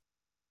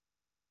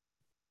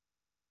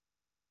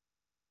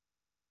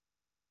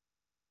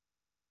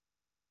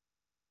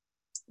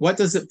 What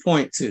does it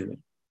point to?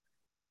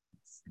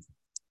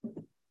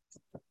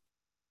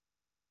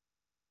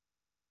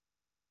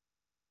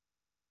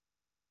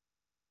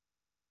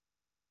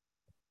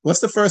 What's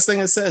the first thing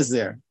it says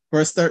there?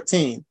 Verse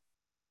 13.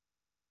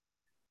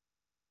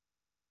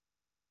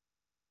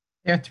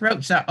 Their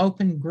throats are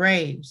open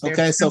graves.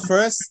 Okay, so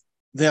first,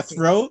 their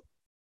throat.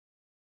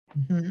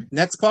 Mm-hmm.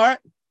 Next part.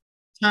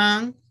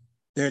 Tongue.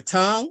 Their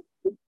tongue.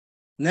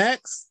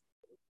 Next.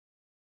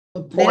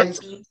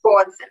 Poison.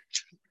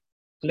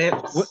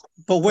 Lips.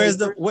 But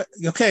where's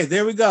okay,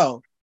 there we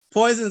go.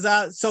 Poison's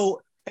out.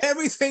 So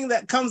everything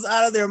that comes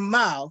out of their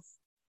mouth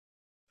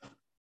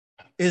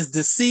is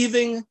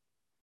deceiving,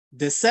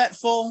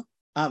 deceitful,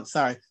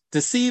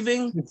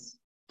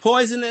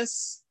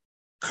 poisonous,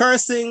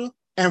 cursing,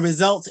 and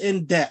results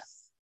in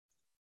death.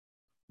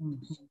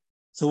 Mhm.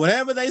 So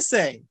whatever they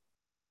say,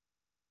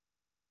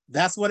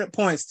 that's what it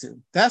points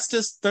to. That's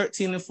just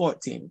 13 and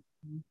 14.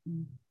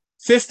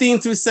 15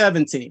 through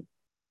 17.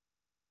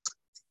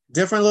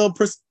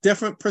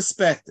 Different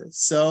perspectives.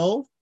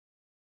 So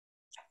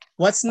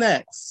what's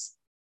next?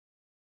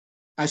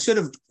 I should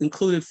have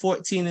included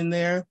 14 in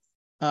there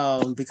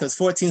because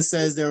 14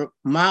 says their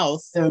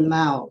mouths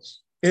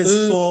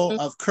is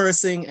full of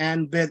cursing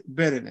and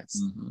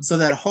bitterness. Mm-hmm. So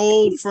that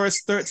whole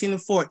first 13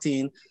 and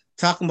 14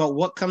 talking about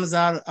what comes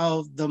out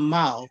of the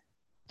mouth.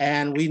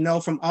 And we know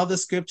from other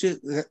scriptures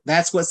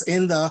that's what's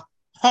in the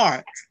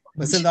heart.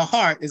 What's in the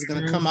heart is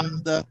going to come out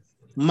of the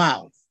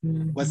mouth.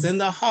 What's in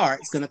the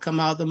heart is going to come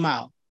out of the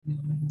mouth.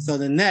 So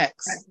the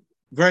next,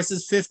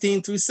 verses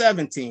 15 through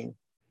 17,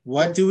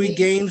 what do we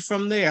gain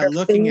from there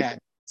looking at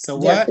it? So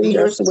what?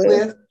 Their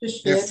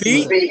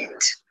feet.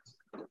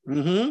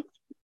 Mm-hmm.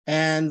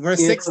 And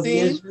verse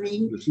 16?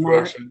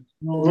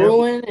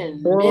 Ruin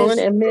and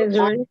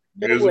misery.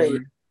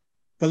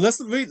 But let's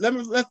read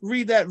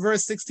that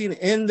verse 16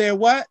 in their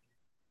what?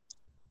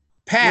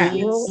 Past.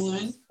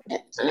 Misery.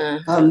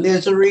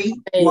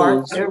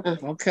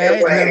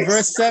 Okay, and then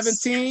verse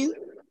 17.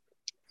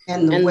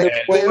 And the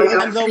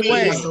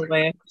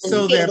way.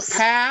 So their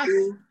path,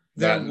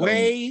 their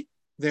way,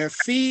 their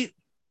feet,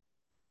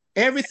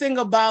 everything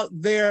about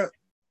their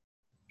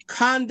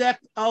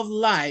conduct of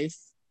life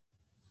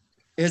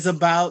is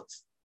about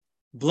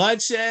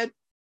bloodshed,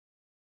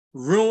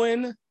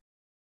 ruin,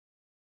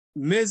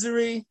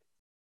 misery,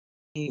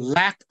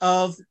 lack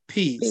of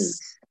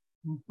peace.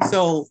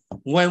 So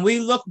when we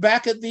look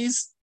back at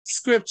these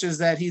scriptures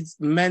that he's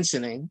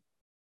mentioning,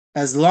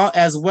 as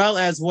well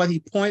as what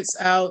he points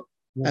out,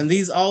 and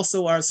these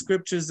also are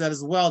scriptures that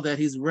as well that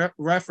he's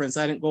referenced.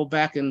 I didn't go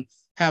back and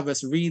have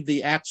us read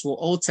the actual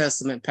Old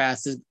Testament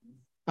passage,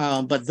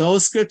 but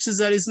those scriptures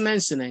that he's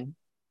mentioning,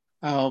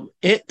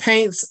 it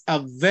paints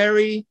a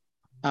very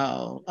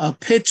a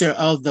picture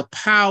of the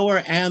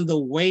power and the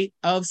weight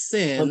of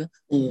sin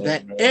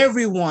that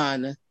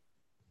everyone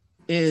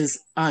is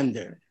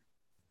under.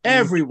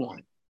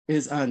 Everyone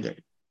is under.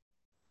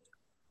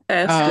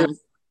 Pastor,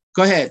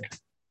 go ahead.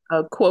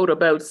 A quote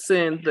about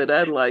sin that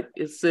I like.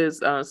 It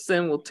says,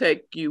 sin will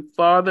take you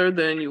farther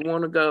than you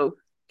want to go,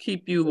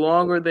 keep you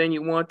longer than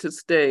you want to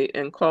stay,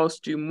 and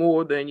cost you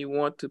more than you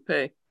want to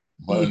pay.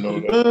 I know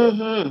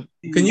that.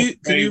 Can you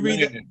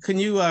read that? Can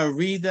you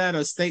read that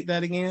or state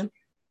that again?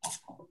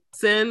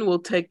 Sin will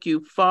take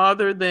you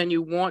farther than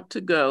you want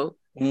to go,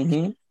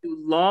 keep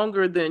you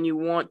longer than you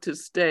want to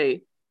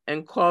stay,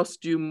 and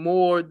cost you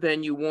more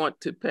than you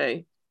want to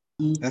pay.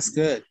 That's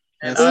good.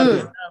 And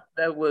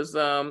that was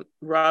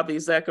Ravi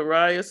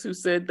Zacharias who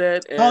said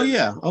that. And oh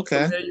yeah,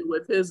 okay. Familiar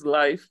with his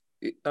life,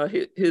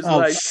 his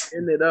life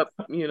ended up,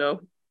 giving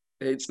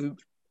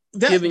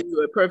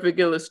you a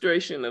perfect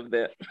illustration of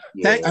that.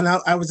 And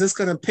I was just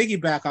going to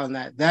piggyback on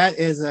that. That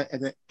is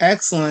an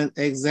excellent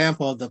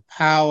example of the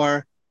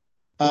power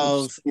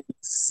of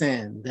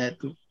sin, that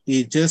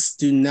you just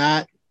do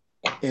not.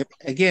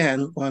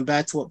 Again, going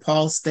back to what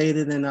Paul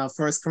stated in 1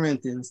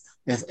 Corinthians,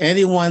 if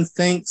anyone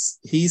thinks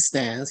he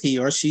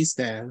or she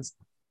stands,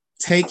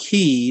 take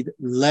heed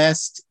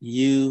lest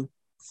you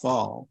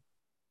fall.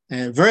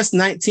 And verse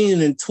 19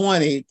 and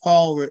 20,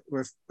 Paul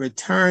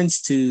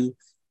returns to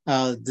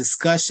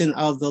discussion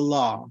of the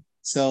law.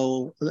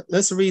 So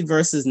let's read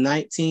verses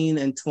 19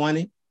 and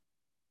 20.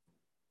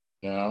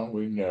 Now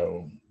we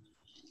know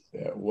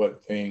that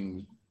what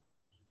things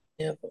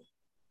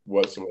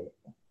whatsoever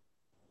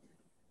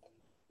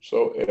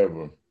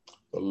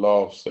the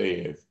law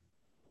saith,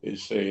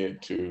 is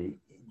said to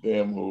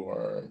them who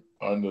are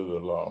under the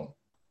law,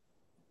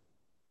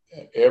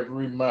 that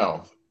every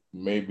mouth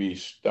may be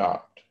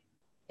stopped,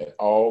 and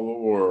all the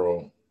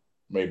world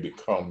may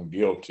become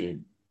guilty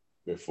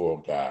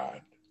before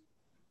God.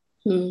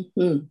 Is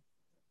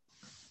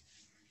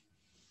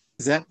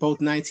that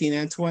both 19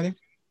 and 20?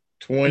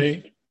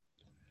 20.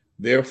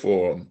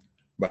 Therefore,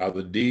 by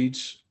the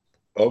deeds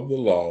of the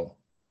law,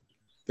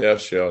 there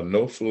shall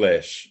no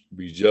flesh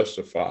be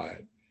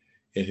justified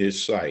in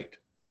his sight,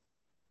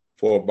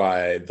 for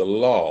by the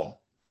law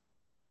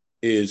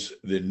is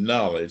the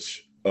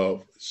knowledge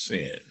of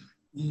sin.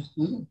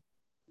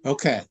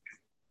 Okay.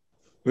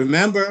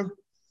 Remember,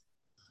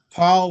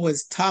 Paul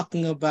was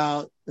talking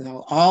about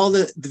all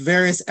the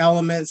various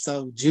elements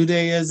of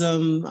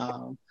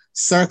Judaism,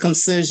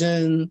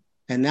 circumcision,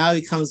 and now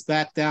he comes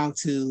back down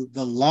to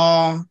the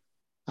law.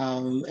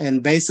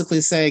 And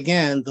basically say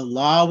again, the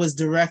law was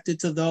directed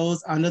to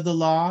those under the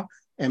law,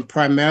 and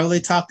primarily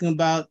talking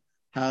about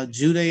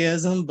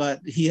Judaism, but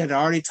he had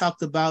already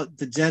talked about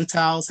the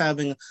Gentiles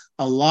having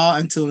a law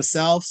unto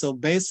himself. So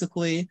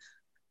basically,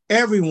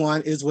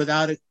 everyone is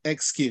without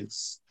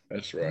excuse.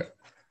 That's right.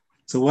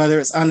 So whether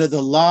it's under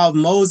the law of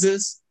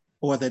Moses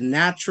or the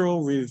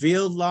natural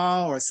revealed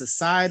law or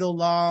societal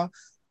law,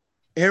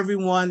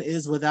 everyone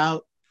is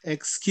without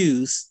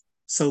excuse.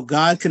 So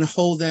God can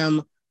hold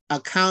them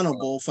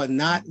accountable for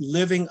not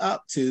living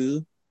up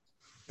to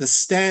the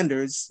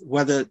standards,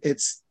 whether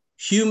it's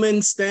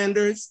human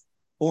standards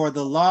or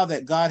the law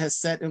that God has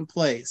set in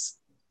place.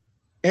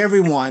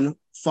 Everyone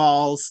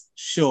falls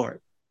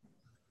short.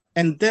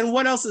 And then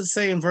what else does it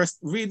say in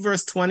read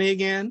verse 20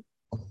 again?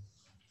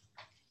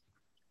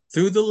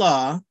 Through the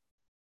law.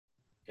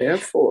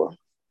 Therefore,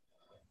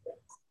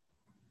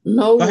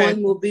 no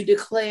one will be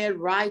declared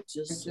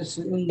righteous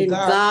in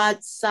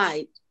God's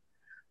sight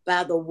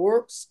by the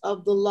works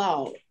of the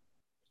law.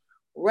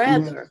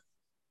 Rather,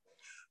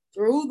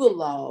 through the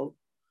law,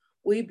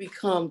 we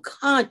become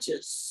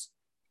conscious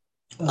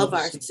of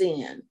our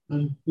sin.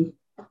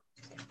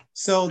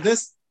 So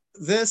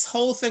this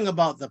whole thing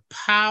about the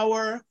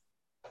power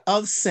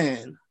of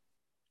sin,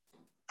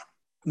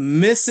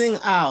 missing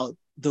out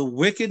the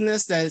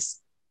wickedness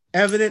that's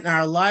evident in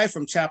our life.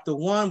 From chapter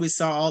 1, we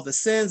saw all the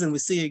sins, and we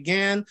see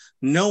again,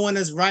 no one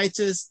is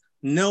righteous,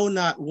 no,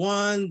 not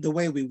one. The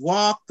way we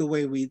walk, the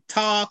way we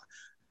talk,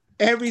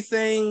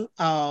 everything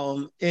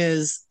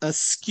is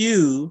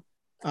askew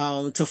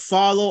to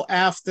follow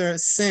after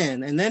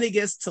sin. And then he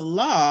gets to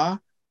law,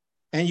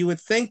 and you would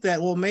think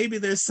that, well, maybe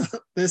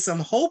there's some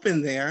hope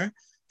in there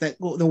that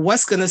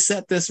what's going to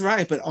set this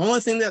right. But only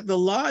thing that the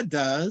law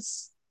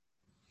does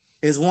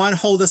is, one,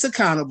 hold us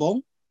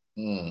accountable.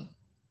 And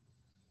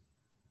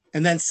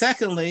then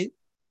secondly,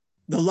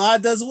 the law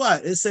does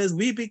what? It says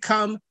we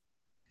become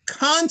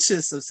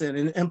conscious of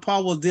sin. And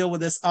Paul will deal with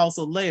this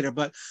also later,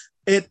 but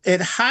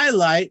it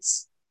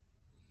highlights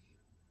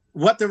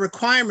what the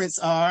requirements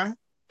are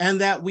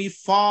and that we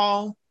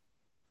fall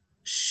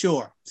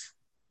short.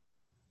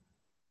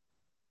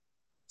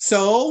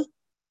 So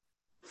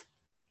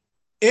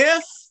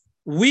if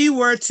we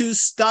were to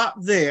stop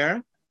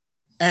there,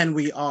 and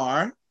we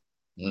are,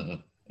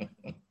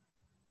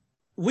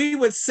 we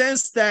would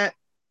sense that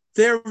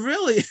there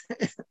really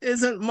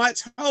isn't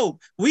much hope.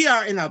 We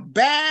are in a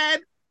bad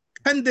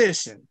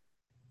condition.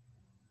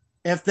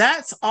 If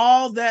that's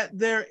all that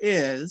there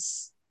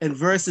is, in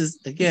verses,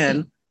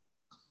 again,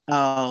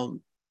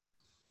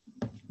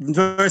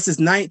 verses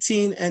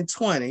 19 and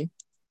 20,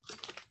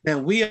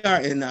 then we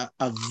are in a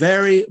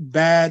very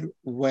bad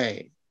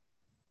way.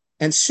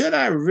 And should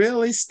I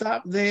really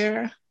stop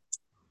there?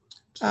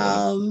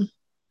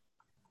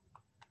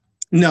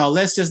 No,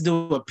 let's just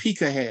do a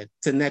peek ahead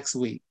to next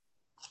week,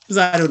 because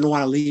I don't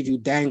want to leave you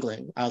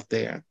dangling out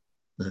there.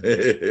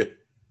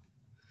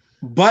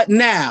 But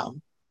now,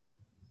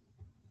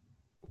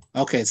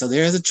 okay, so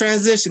there's a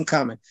transition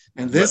coming,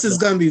 and this is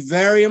going to be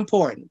very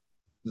important.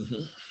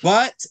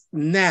 But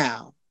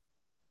now,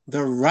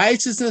 the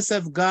righteousness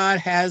of God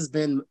has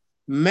been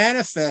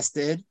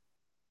manifested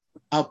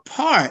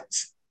apart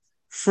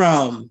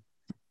from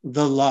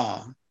the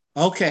law.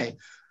 Okay,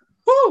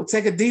 whoo,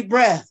 take a deep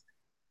breath.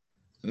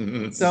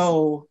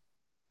 So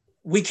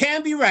we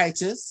can be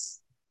righteous,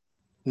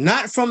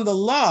 not from the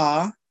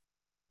law,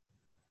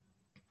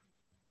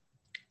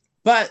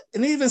 but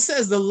it even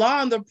says the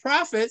law and the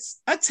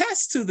prophets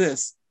attest to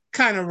this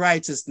kind of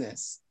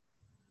righteousness.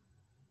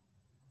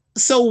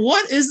 So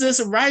what is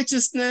this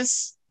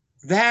righteousness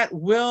that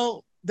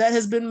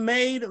has been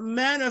made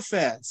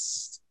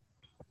manifest?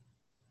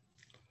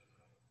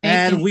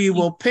 And we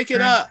will pick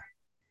it up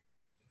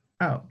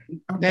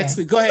next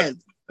week. Go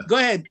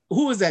ahead.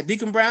 Who is that?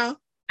 Deacon Brown?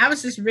 I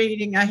was just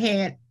reading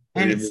ahead,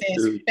 and it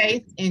says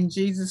faith in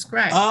Jesus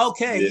Christ.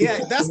 Okay,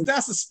 yeah,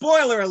 that's a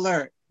spoiler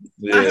alert.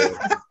 Yeah.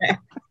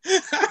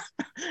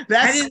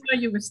 I didn't know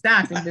you were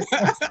stopping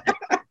before.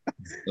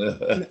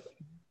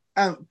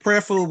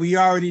 Prayerful, we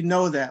already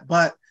know that,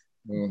 but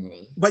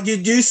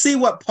you see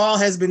what Paul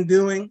has been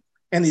doing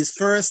in these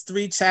first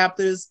 3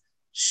 chapters,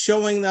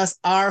 showing us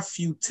our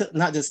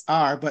not just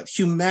our, but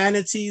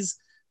humanity's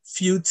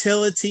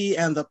futility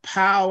and the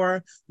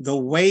power, the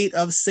weight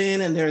of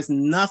sin, and there's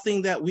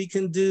nothing that we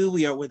can do.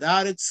 We are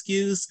without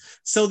excuse.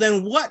 So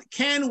then what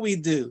can we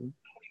do?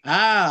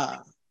 There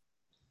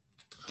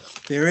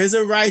is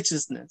a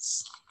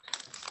righteousness.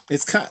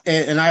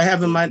 And I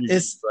have in mind,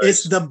 it's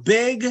the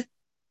big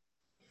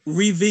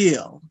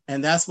reveal.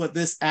 And that's what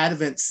this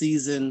Advent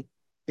season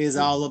is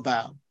all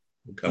about.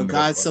 For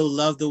God so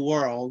loved the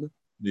world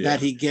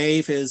that he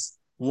gave his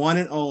one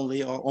and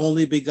only, or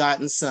only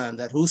begotten Son,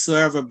 that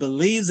whosoever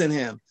believes in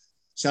him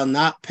shall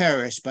not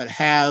perish, but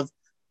have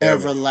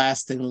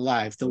everlasting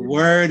life. The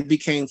Word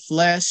became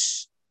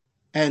flesh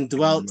and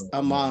dwelt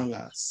among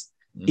us.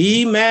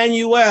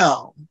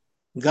 Emmanuel,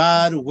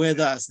 God with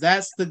us.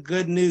 That's the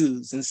good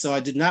news. And so I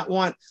did not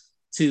want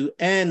to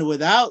end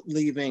without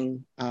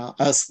leaving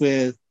us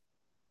with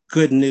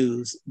good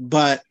news,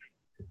 but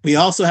we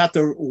also have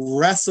to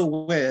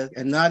wrestle with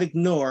and not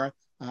ignore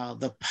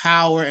the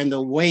power and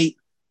the weight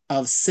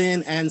of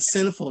sin and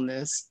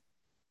sinfulness.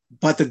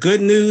 But the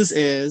good news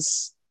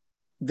is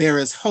there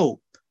is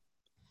hope.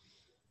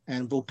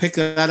 And we'll pick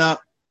that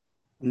up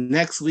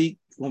next week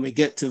when we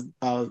get to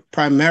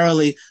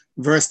primarily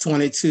verse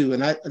 22.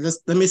 And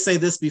let me say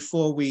this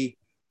before we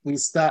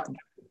stop.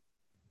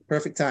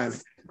 Perfect time.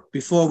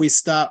 Before we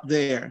stop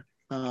there,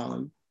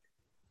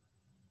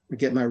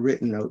 get my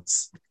written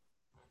notes.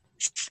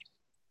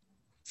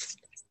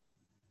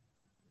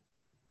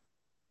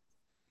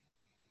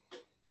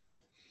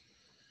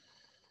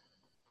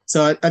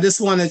 So I just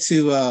wanted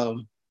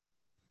to,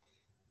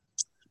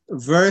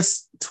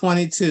 verse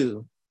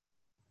 22.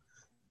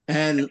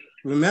 And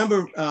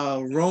remember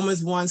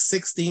Romans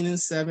 1:16 and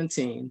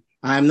 17.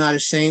 I am not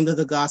ashamed of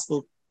the gospel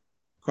of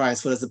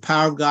Christ, for it's the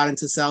power of God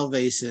unto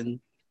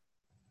salvation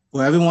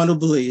for everyone who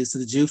believes, to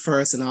the Jew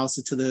first and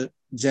also to the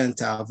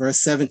Gentile. Verse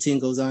 17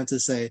 goes on to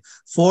say,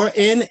 for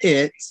in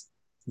it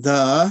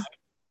the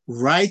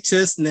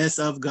righteousness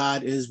of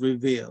God is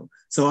revealed.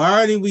 So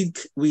already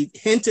we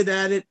hinted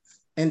at it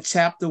in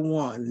chapter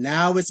 1.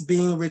 Now it's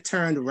being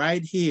returned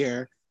right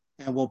here,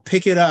 and we'll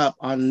pick it up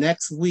on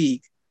next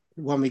week.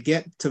 When we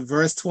get to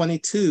verse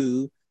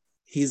 22,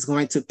 he's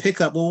going to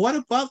pick up, well, what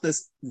about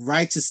this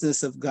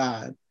righteousness of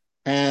God?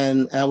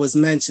 And as was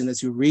mentioned,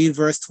 as you read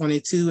verse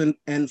 22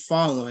 and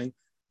following,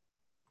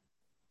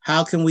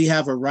 how can we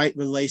have a right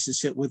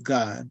relationship with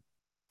God?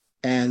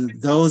 And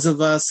those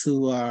of us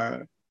who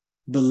are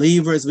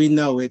believers, we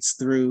know it's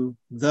through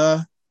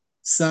the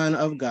Son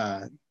of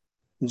God,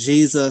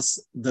 Jesus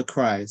the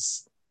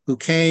Christ, who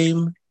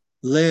came,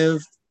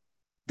 lived,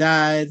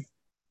 died,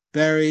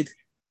 buried,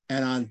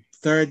 and on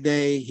third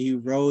day he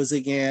rose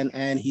again,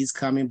 and he's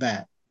coming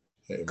back.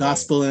 Amen.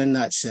 Gospel in a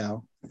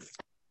nutshell.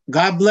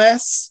 God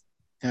bless,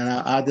 and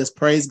I'll just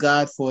praise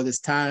God for this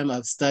time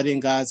of studying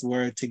God's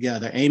word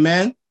together.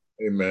 Amen.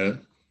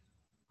 Amen.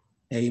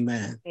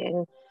 Amen.